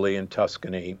middle of Italy, in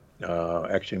Tuscany,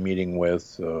 actually meeting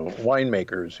with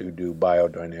winemakers who do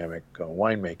biodynamic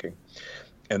winemaking.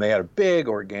 And they had a big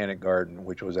organic garden,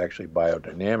 which was actually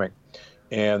biodynamic.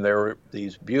 And there were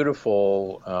these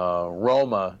beautiful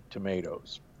Roma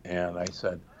tomatoes. And I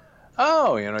said,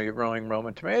 oh, you're growing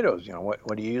Roma tomatoes.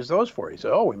 What do you use those for? He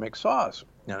said, oh, we make sauce.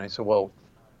 And I said, well,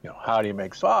 how do you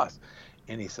make sauce?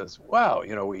 And he says, wow,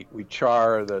 we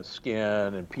char the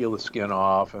skin and peel the skin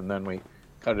off, and then we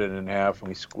cut it in half and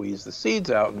we squeeze the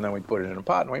seeds out, and then we put it in a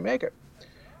pot and we make it.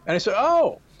 And I said,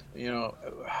 oh,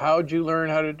 how'd you learn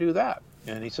how to do that?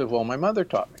 And he said, well, my mother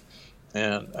taught me.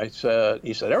 And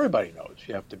he said, everybody knows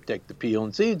you have to take the peel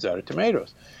and seeds out of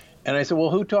tomatoes. And I said, well,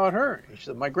 who taught her? He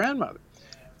said, my grandmother.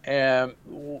 And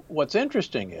what's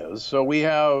interesting is, so we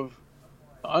have,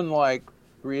 unlike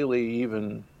really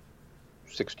even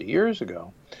 60 years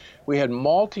ago, we had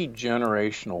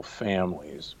multi-generational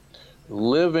families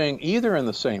living either in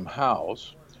the same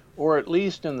house or at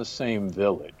least in the same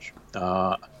village.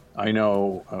 I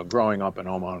know growing up in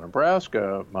Omaha,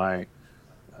 Nebraska,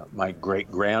 my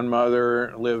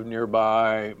great-grandmother lived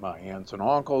nearby, my aunts and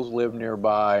uncles lived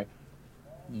nearby.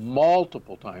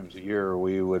 Multiple times a year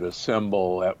we would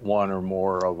assemble at one or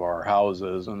more of our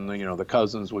houses, and the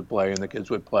cousins would play and the kids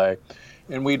would play.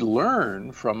 And we'd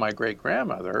learn from my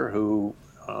great-grandmother, who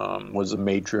was the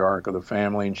matriarch of the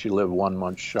family, and she lived 1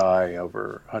 month shy of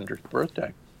her 100th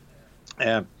birthday.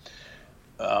 And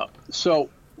so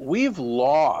we've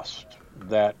lost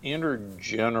that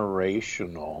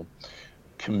intergenerational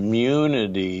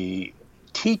community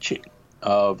teaching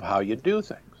of how you do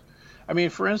things. I mean,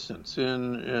 for instance,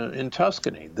 in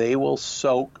Tuscany, they will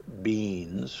soak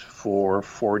beans for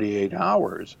 48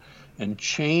 hours and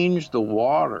change the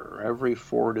water every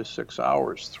 4 to 6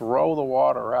 hours, throw the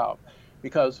water out,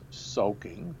 because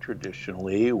soaking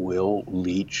traditionally will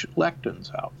leach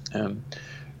lectins out. And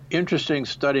interesting,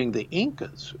 studying the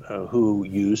Incas who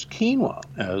used quinoa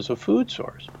as a food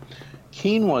source.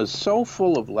 Quinoa is so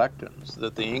full of lectins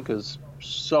that the Incas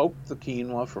soaked the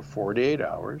quinoa for 48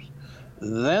 hours.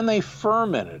 Then they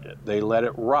fermented it. They let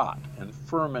it rot, and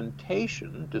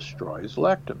fermentation destroys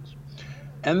lectins.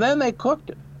 And then they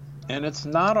cooked it, and it's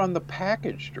not on the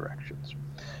package directions.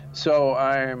 So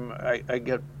I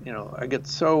get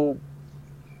so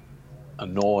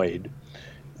annoyed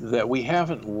that we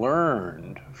haven't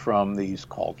learned from these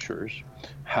cultures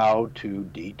how to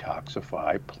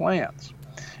detoxify plants.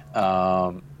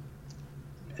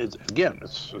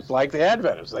 It's like the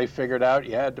Adventists. They figured out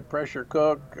you had to pressure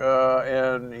cook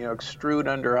and extrude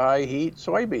under high heat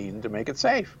soybean to make it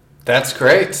safe. That's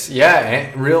great.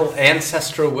 Yeah, real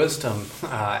ancestral wisdom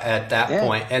at that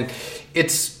point. And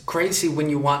it's crazy when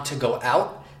you want to go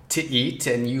out to eat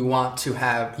and you want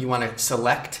to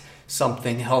select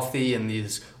something healthy, and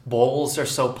these bowls are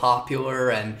so popular,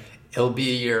 and it'll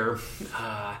be your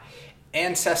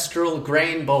ancestral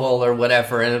grain bowl or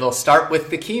whatever, and it'll start with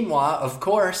the quinoa, of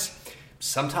course.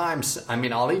 Sometimes,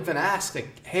 I'll even ask,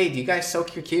 like, hey, do you guys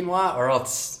soak your quinoa? Or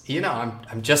else,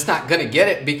 I'm just not going to get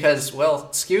it because, well,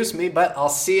 excuse me, but I'll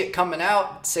see it coming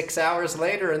out 6 hours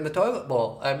later in the toilet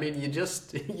bowl. You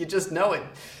just know it.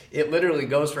 It literally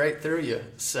goes right through you.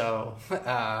 So,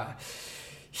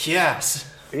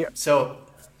 yes. Yeah. So,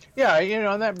 yeah,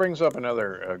 and that brings up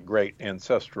another great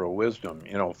ancestral wisdom.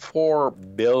 4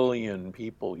 billion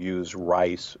people use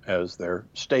rice as their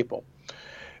staple.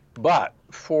 But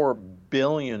 4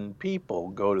 billion people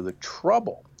go to the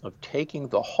trouble of taking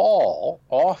the hull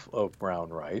off of brown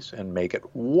rice and make it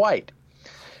white.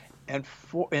 And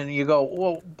you go,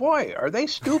 well, boy, are they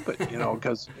stupid?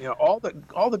 Because all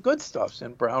the good stuff's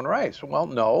in brown rice. Well,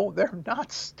 no, they're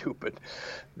not stupid.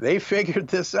 They figured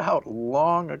this out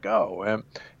long ago. And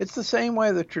it's the same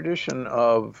way the tradition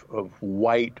of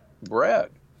white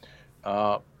bread.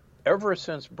 Ever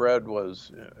since bread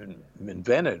was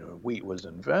invented, wheat was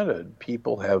invented,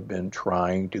 people have been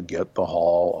trying to get the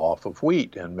hull off of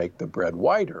wheat and make the bread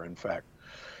whiter. In fact,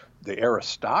 the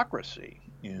aristocracy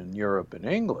in Europe and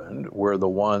England were the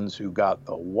ones who got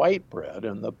the white bread,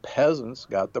 and the peasants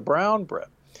got the brown bread.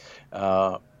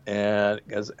 And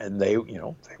they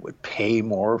would pay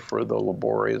more for the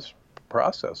laborious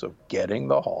process of getting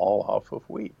the hull off of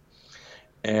wheat.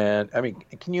 And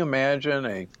can you imagine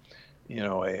a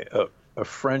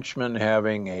Frenchman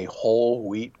having a whole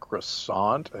wheat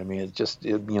croissant?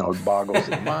 It boggles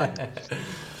the mind.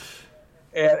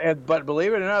 But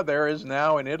believe it or not, there is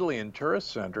now in Italy in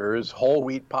tourist centers whole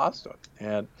wheat pasta,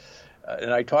 and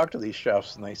I talk to these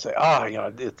chefs and they say,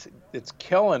 it's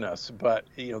killing us, but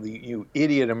you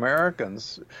idiot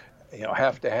Americans,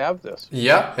 have to have this.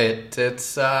 Yep,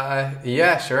 it's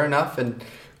yeah, sure enough, and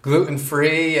gluten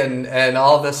free and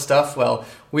all this stuff. Well,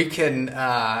 we can.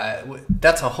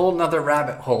 That's a whole nother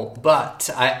rabbit hole. But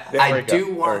I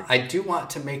do want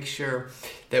to make sure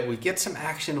that we get some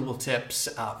actionable tips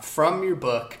from your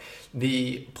book,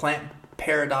 the Plant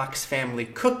Paradox Family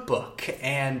Cookbook.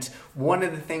 And one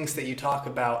of the things that you talk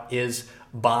about is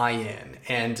buy-in.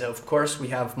 And of course, we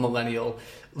have millennial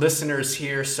listeners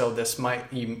here, so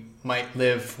you might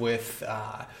live with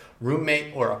a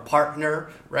roommate or a partner,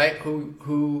 right?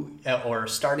 Who or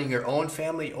starting your own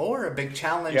family, or a big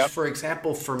challenge. Yep. For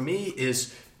example, for me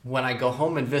is when I go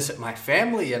home and visit my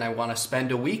family and I want to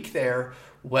spend a week there.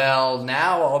 Well,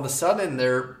 now all of a sudden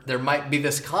there might be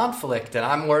this conflict, and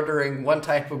I'm ordering one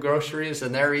type of groceries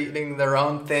and they're eating their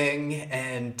own thing,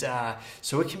 and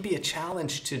so it can be a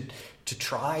challenge to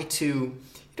try to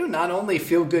not only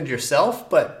feel good yourself,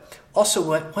 but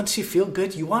also once you feel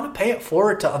good, you want to pay it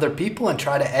forward to other people and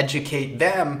try to educate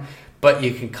them. But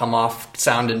you can come off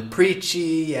sounding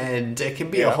preachy, and it can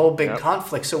be a whole big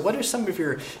conflict. So what are some of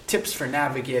your tips for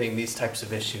navigating these types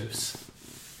of issues?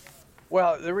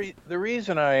 Well, the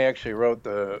reason I actually wrote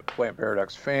the Plant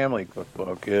Paradox Family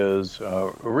Cookbook is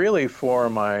really for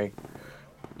my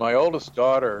oldest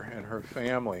daughter and her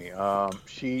family.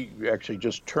 She actually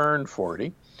just turned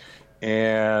 40,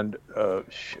 and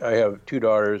I have two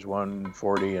daughters, one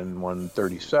 40 and one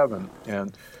 37.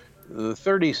 And the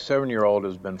 37-year-old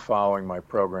has been following my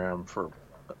program for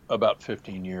about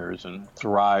 15 years and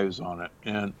thrives on it.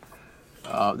 And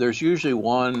there's usually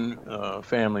one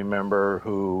family member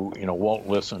who won't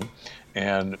listen,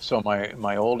 and so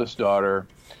my oldest daughter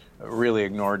really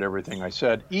ignored everything I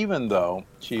said, even though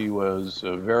she was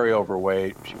very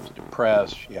overweight, she was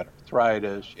depressed, she had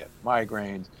arthritis, she had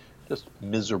migraines, just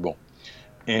miserable,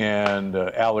 and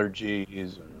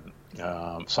allergies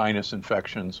and sinus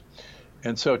infections.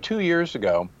 And so 2 years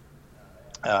ago,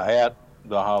 at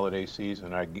the holiday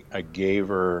season, I gave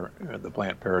her the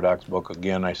Plant Paradox book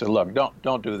again. I said, look,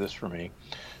 don't do this for me.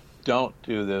 Don't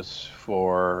do this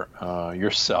for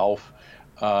yourself.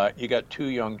 You got two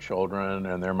young children,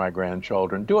 and they're my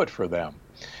grandchildren. Do it for them.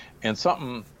 And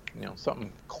something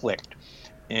clicked.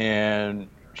 And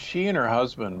she and her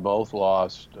husband both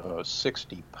lost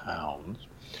 60 pounds.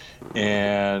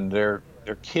 And their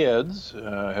kids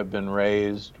have been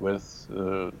raised with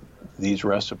these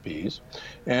recipes,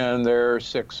 and they're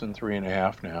 6 and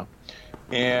 3.5 now.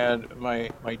 And my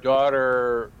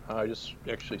daughter, I just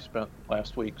actually spent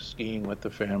last week skiing with the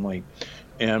family,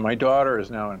 and my daughter is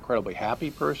now an incredibly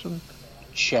happy person,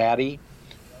 chatty,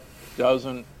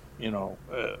 doesn't,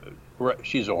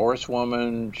 she's a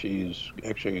horsewoman. She's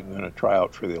actually going to try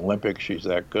out for the Olympics. She's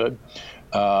that good.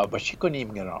 But she couldn't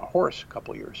even get on a horse a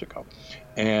couple of years ago.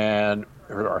 And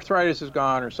her arthritis is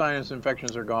gone, her sinus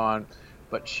infections are gone.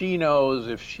 But she knows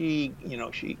if she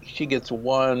gets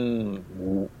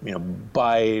one,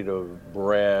 bite of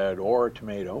bread or a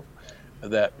tomato,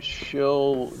 that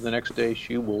the next day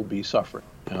she will be suffering.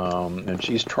 And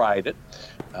she's tried it,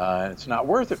 and it's not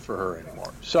worth it for her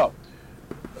anymore. So,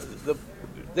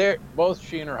 both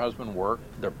she and her husband work.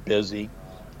 They're busy.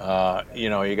 You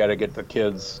got to get the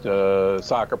kids to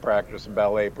soccer practice and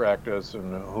ballet practice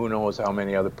and who knows how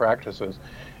many other practices.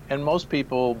 And most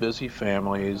people, busy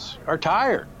families, are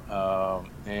tired.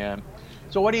 And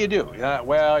so what do?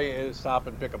 You stop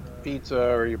and pick up pizza,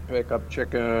 or you pick up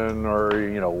chicken, or,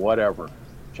 whatever,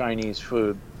 Chinese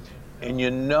food. And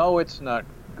it's not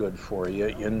good for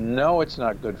you. It's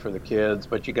not good for the kids,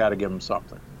 but you got to give them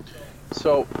something.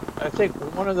 So I think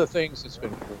one of the things that's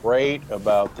been great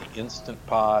about the Instant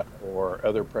Pot or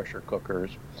other pressure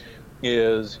cookers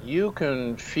is you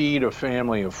can feed a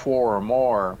family of 4 or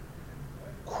more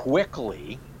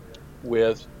quickly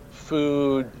with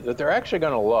food that they're actually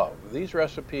going to love. These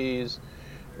recipes,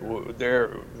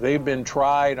 they've been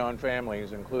tried on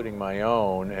families, including my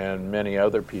own and many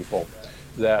other people,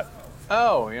 that,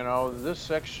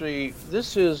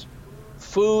 this is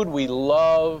food we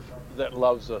love that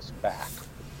loves us back.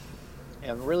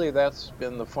 And really that's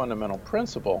been the fundamental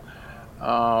principle.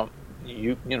 We're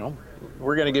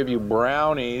going to give you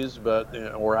brownies,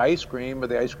 or ice cream, but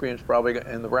the ice cream's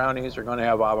and the brownies are going to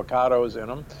have avocados in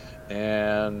them,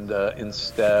 and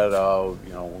instead of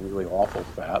really awful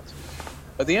fats.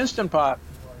 But the Instant Pot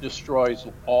destroys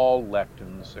all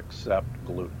lectins except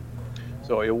gluten,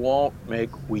 so it won't make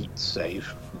wheat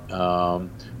safe.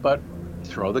 But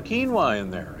throw the quinoa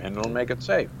in there, and it'll make it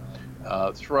safe.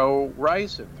 Throw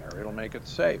rice in there, it'll make it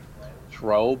safe.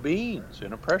 Throw beans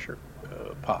in a pressure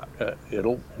pot,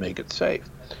 it'll make it safe.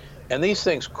 And these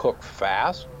things cook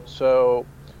fast, so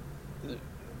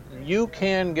you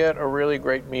can get a really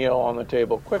great meal on the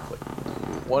table quickly.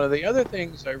 One of the other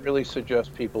things I really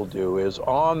suggest people do is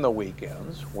on the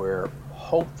weekends, where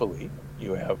hopefully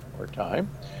you have more time.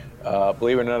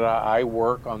 Believe it or not, I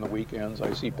work on the weekends.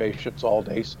 I see patients all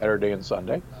day, Saturday and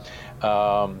Sunday.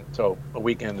 So a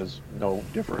weekend is no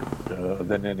different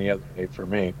than any other day for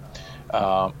me.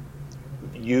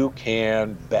 You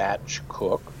can batch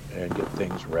cook and get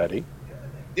things ready.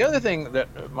 The other thing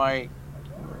that my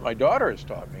daughter has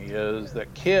taught me is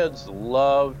that kids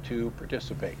love to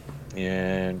participate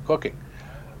in cooking.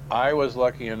 I was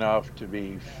lucky enough to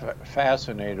be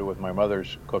fascinated with my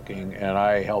mother's cooking, and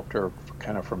I helped her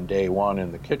kind of from day one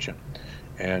in the kitchen.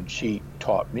 And she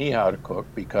taught me how to cook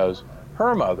because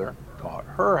her mother taught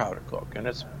her how to cook. And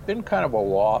it's been kind of a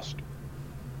lost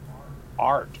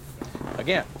art.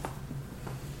 Again,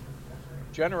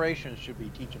 generations should be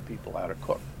teaching people how to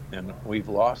cook, and we've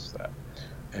lost that.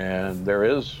 And there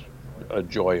is a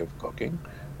joy of cooking.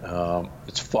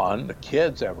 It's fun. The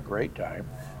kids have a great time.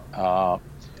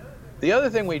 The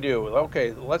other thing we do,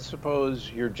 okay, let's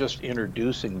suppose you're just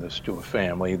introducing this to a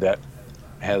family that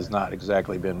has not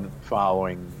exactly been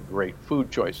following great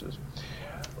food choices.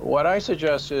 What I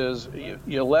suggest is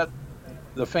you let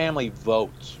the family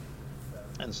vote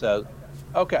and says,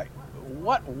 okay,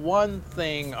 what one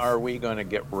thing are we going to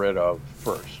get rid of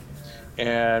first?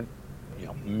 And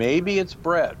maybe it's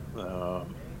bread,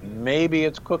 maybe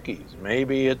it's cookies,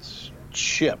 maybe it's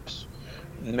chips,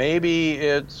 maybe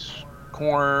it's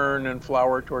corn and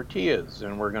flour tortillas,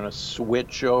 and we're going to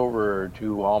switch over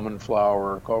to almond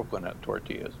flour or coconut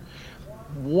tortillas.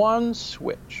 One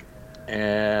switch,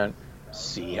 and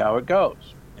see how it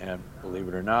goes. And believe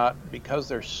it or not, because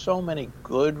there's so many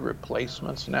good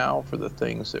replacements now for the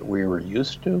things that we were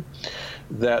used to,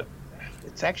 that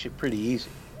it's actually pretty easy.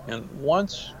 And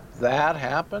once that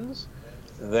happens,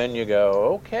 then you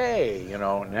go, okay,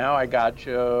 now I got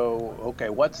you. Okay,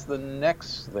 what's the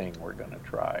next thing we're going to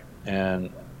try?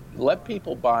 And let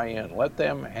people buy in. Let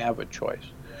them have a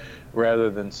choice, rather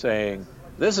than saying,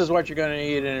 this is what you're going to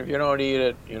eat, and if you don't eat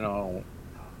it,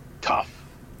 tough.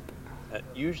 That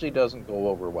usually doesn't go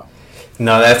over well.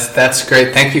 No, that's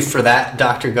great. Thank you for that,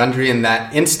 Dr. Gundry. And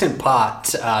that Instant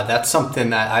Pot, that's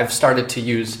something that I've started to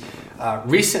use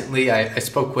recently. I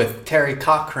spoke with Terry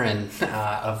Cochran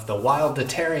of the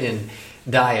Wildatarian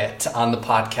Diet on the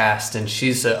podcast, and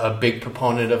she's a big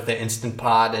proponent of the Instant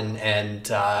Pot and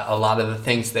a lot of the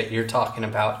things that you're talking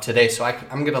about today. So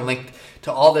I'm going to link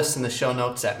to all this in the show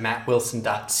notes at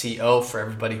mattwilson.co for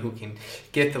everybody who can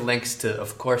get the links to,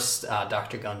 of course,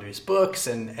 Dr. Gundry's books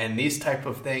and these type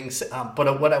of things.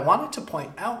 But what I wanted to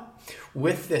point out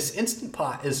with this Instant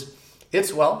Pot is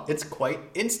it's quite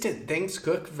instant. Things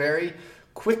cook very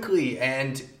quickly,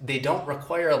 and they don't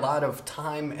require a lot of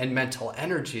time and mental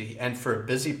energy. And for a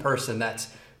busy person, that's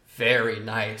very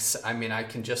nice. I mean, I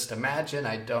can just imagine.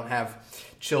 I don't have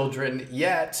children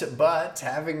yet, but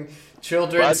having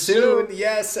children soon,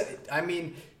 yes. I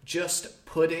mean,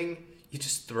 you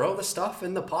just throw the stuff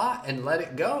in the pot and let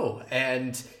it go.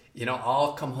 And,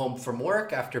 I'll come home from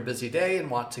work after a busy day and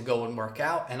want to go and work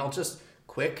out, and I'll just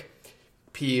quick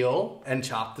peel and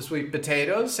chop the sweet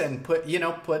potatoes and put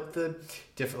the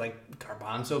different like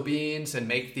garbanzo beans and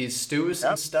make these stews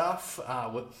and stuff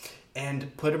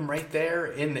and put them right there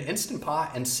in the Instant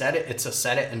Pot and set it. It's a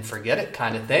set it and forget it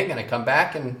kind of thing. And I come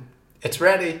back and it's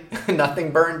ready.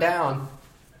 Nothing burned down.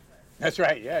 That's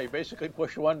right. Yeah, you basically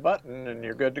push one button and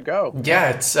you're good to go.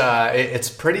 Yeah, it's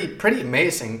pretty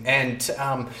amazing. And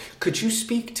could you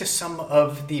speak to some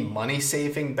of the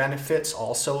money-saving benefits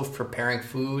also of preparing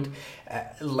food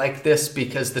like this?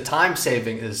 Because the time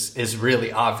saving is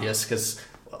really obvious, because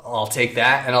I'll take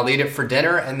that and I'll eat it for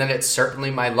dinner, and then it's certainly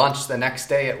my lunch the next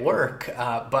day at work.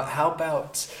 But how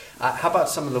about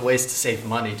some of the ways to save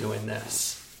money doing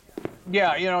this?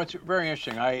 Yeah, it's very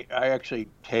interesting. I actually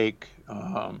take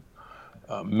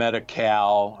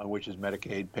Medi-Cal, which is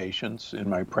Medicaid patients, in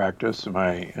my practice.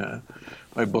 My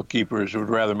bookkeepers would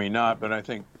rather me not, but I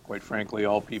think, quite frankly,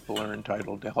 all people are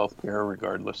entitled to health care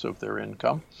regardless of their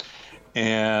income.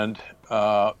 And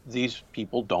these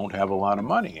people don't have a lot of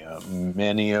money.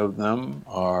 Many of them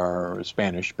are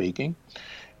Spanish-speaking.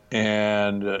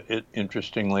 And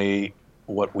interestingly,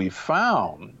 what we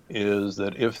found is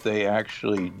that if they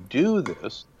actually do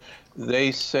this,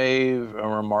 they save a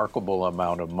remarkable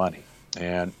amount of money.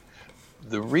 And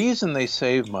the reason they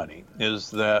save money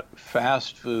is that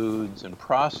fast foods and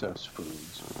processed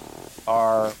foods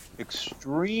are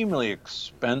extremely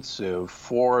expensive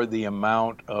for the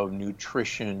amount of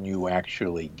nutrition you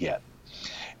actually get.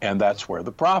 And that's where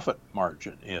the profit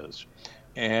margin is.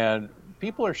 And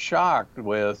people are shocked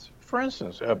with, for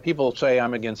instance, people say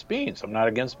I'm against beans. I'm not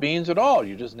against beans at all.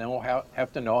 You just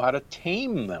have to know how to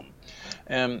tame them.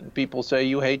 And people say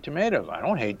you hate tomatoes. I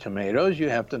don't hate tomatoes. You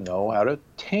have to know how to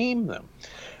tame them.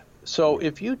 So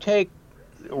if you take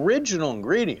original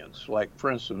ingredients, like,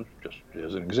 for instance, just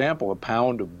as an example, a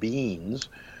pound of beans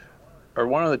are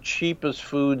one of the cheapest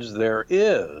foods there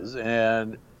is,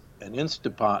 and an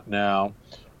Instant Pot now,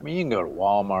 I mean, you can go to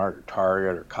Walmart or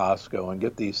Target or Costco and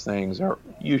get these things. They're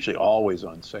usually always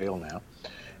on sale now.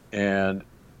 And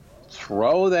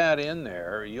throw that in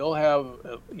there, you'll have,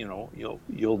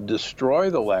 you'll destroy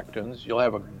the lectins, you'll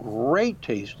have a great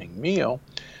tasting meal,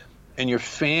 and your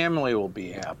family will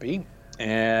be happy.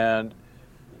 And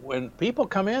when people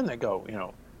come in, they go,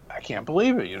 I can't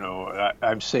believe it,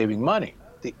 I'm saving money.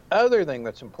 The other thing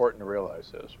that's important to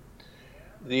realize is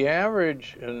the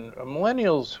average, and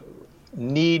millennials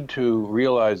need to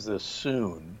realize this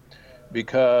soon,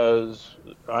 because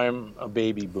I'm a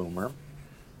baby boomer,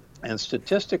 and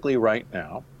statistically right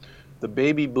now, the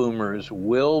baby boomers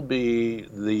will be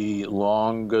the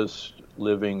longest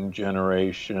living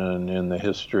generation in the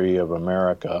history of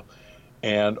America,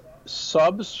 and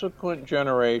subsequent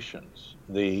generations,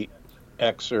 the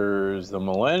Xers, the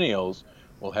millennials,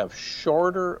 will have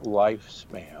shorter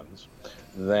lifespans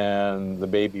than the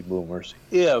baby boomers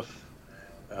if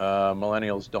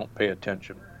millennials don't pay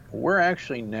attention. We're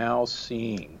actually now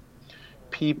seeing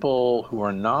people who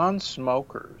are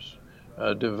non-smokers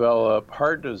develop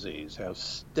heart disease, have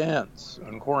stents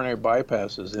and coronary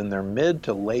bypasses in their mid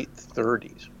to late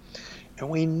 30s. And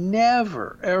we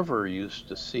never, ever used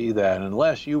to see that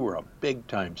unless you were a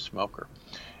big-time smoker.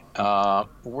 I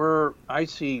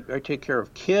take care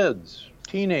of kids,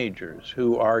 teenagers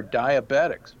who are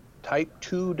diabetics, type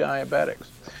 2 diabetics,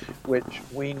 which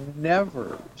we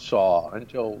never saw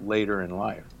until later in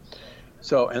life.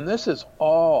 So, and this is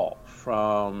all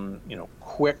from,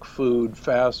 quick food,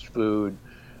 fast food,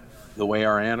 the way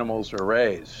our animals are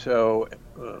raised. So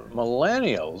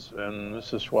millennials, and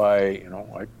this is why,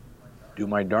 I do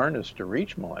my darndest to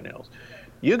reach millennials.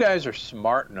 You guys are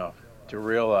smart enough to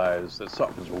realize that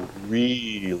something's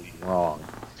really wrong.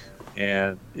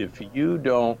 And if you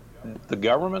don't, the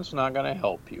government's not going to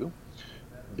help you.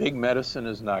 Big medicine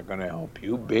is not going to help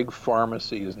you. Big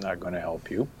pharmacy is not going to help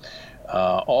you.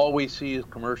 All we see is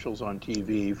commercials on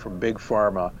TV from Big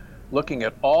Pharma looking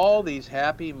at all these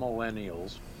happy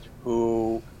millennials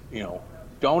who,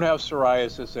 don't have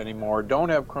psoriasis anymore, don't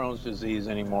have Crohn's disease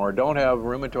anymore, don't have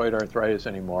rheumatoid arthritis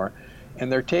anymore,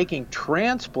 and they're taking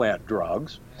transplant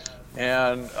drugs.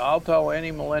 And I'll tell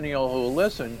any millennial who will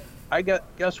listen,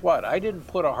 guess what? I didn't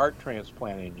put a heart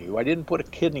transplant in you. I didn't put a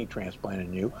kidney transplant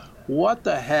in you. What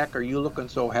the heck are you looking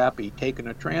so happy taking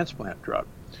a transplant drug?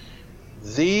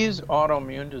 These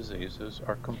autoimmune diseases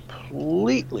are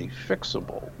completely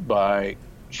fixable by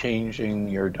changing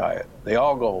your diet. They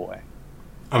all go away.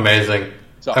 Amazing.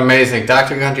 Amazing.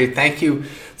 Dr. Gundry, thank you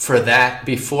for that.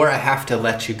 Before I have to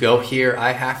let you go here,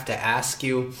 I have to ask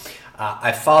you,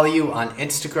 I follow you on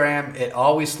Instagram. It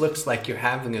always looks like you're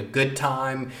having a good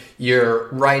time. You're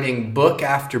writing book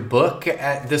after book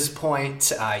at this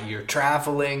point. You're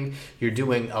traveling. You're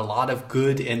doing a lot of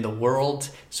good in the world.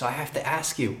 So I have to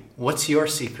ask you, what's your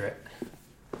secret?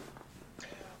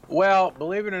 Well,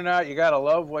 believe it or not, you got to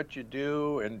love what you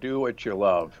do and do what you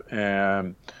love.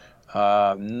 And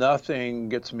nothing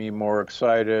gets me more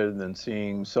excited than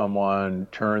seeing someone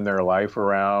turn their life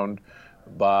around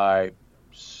by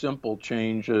simple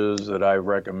changes that I've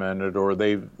recommended or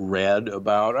they've read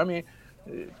about. I mean,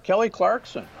 Kelly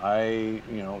Clarkson,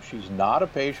 she's not a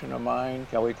patient of mine.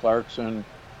 Kelly Clarkson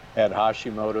had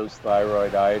Hashimoto's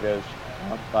thyroiditis,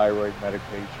 on thyroid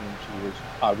medication. She was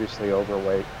obviously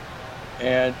overweight.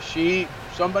 And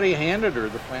somebody handed her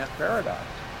the Plant Paradox,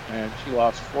 and she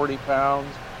lost 40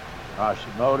 pounds.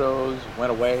 Hashimoto's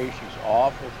went away. She's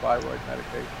off of thyroid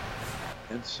medication.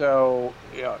 And so,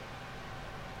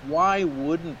 why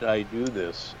wouldn't I do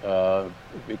this?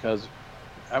 Because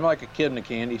I'm like a kid in a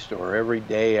candy store. Every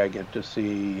day I get to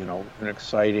see, an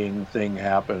exciting thing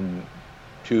happen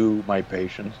to my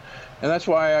patients. And that's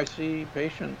why I see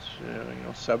patients,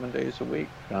 7 days a week.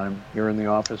 I'm here in the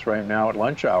office right now at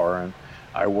lunch hour, and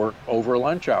I work over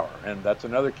lunch hour. And that's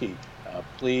another key.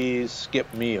 Please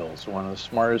skip meals. One of the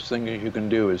smartest things you can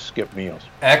do is skip meals.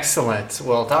 Excellent.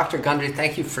 Well, Dr. Gundry,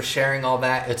 thank you for sharing all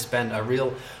that. It's been a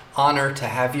real honor to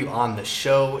have you on the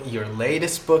show. Your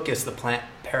latest book is The Plant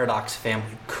Paradox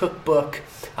Family Cookbook.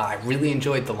 I really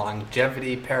enjoyed the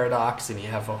longevity paradox, and you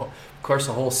have, of course,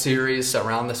 a whole series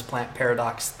around this plant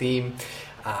paradox theme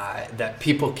that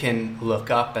people can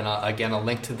look up. And again, I'll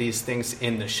link to these things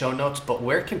in the show notes. But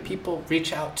where can people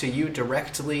reach out to you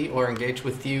directly or engage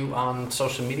with you on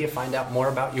social media, find out more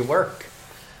about your work?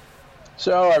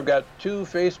 So I've got 2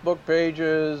 Facebook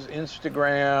pages,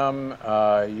 Instagram.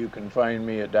 You can find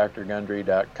me at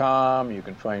drgundry.com. You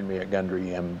can find me at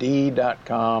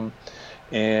gundrymd.com.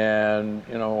 And,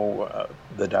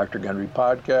 the Dr. Gundry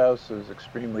podcast is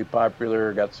extremely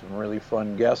popular. Got some really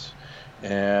fun guests.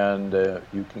 And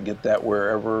you can get that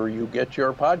wherever you get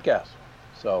your podcast.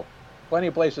 So plenty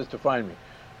of places to find me.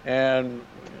 And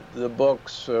the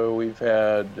books, we've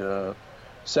had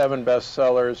 7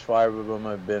 bestsellers. 5 of them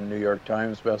have been New York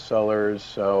Times bestsellers.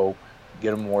 So get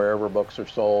them wherever books are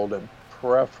sold, and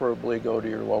preferably go to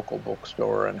your local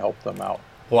bookstore and help them out.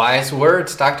 Wise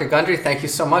words, Dr. Gundry. Thank you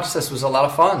so much. This was a lot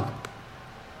of fun.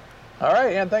 All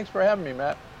right, and thanks for having me,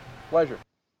 Matt. Pleasure.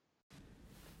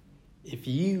 If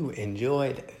you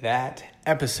enjoyed that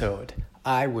episode,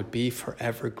 I would be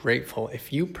forever grateful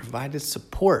if you provided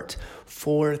support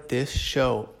for this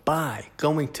show by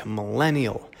going to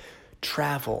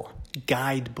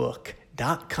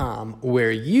millennialtravelguidebook.com,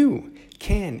 where you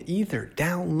can either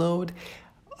download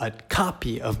a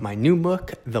copy of my new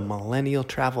book, The Millennial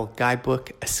Travel Guidebook,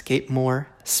 Escape More,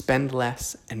 Spend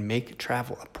Less, and Make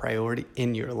Travel a Priority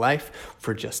in Your Life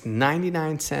for just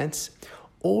 99 cents,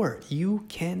 or you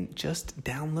can just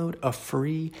download a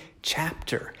free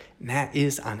chapter, and that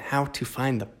is on how to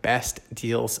find the best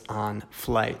deals on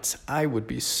flights. I would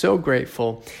be so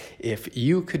grateful if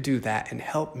you could do that and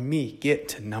help me get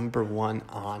to #1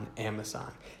 on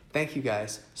Amazon. Thank you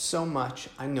guys so much.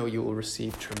 I know you will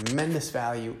receive tremendous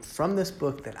value from this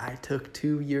book that I took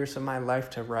 2 years of my life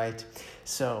to write.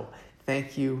 So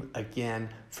thank you again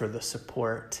for the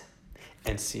support,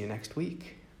 and see you next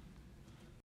week.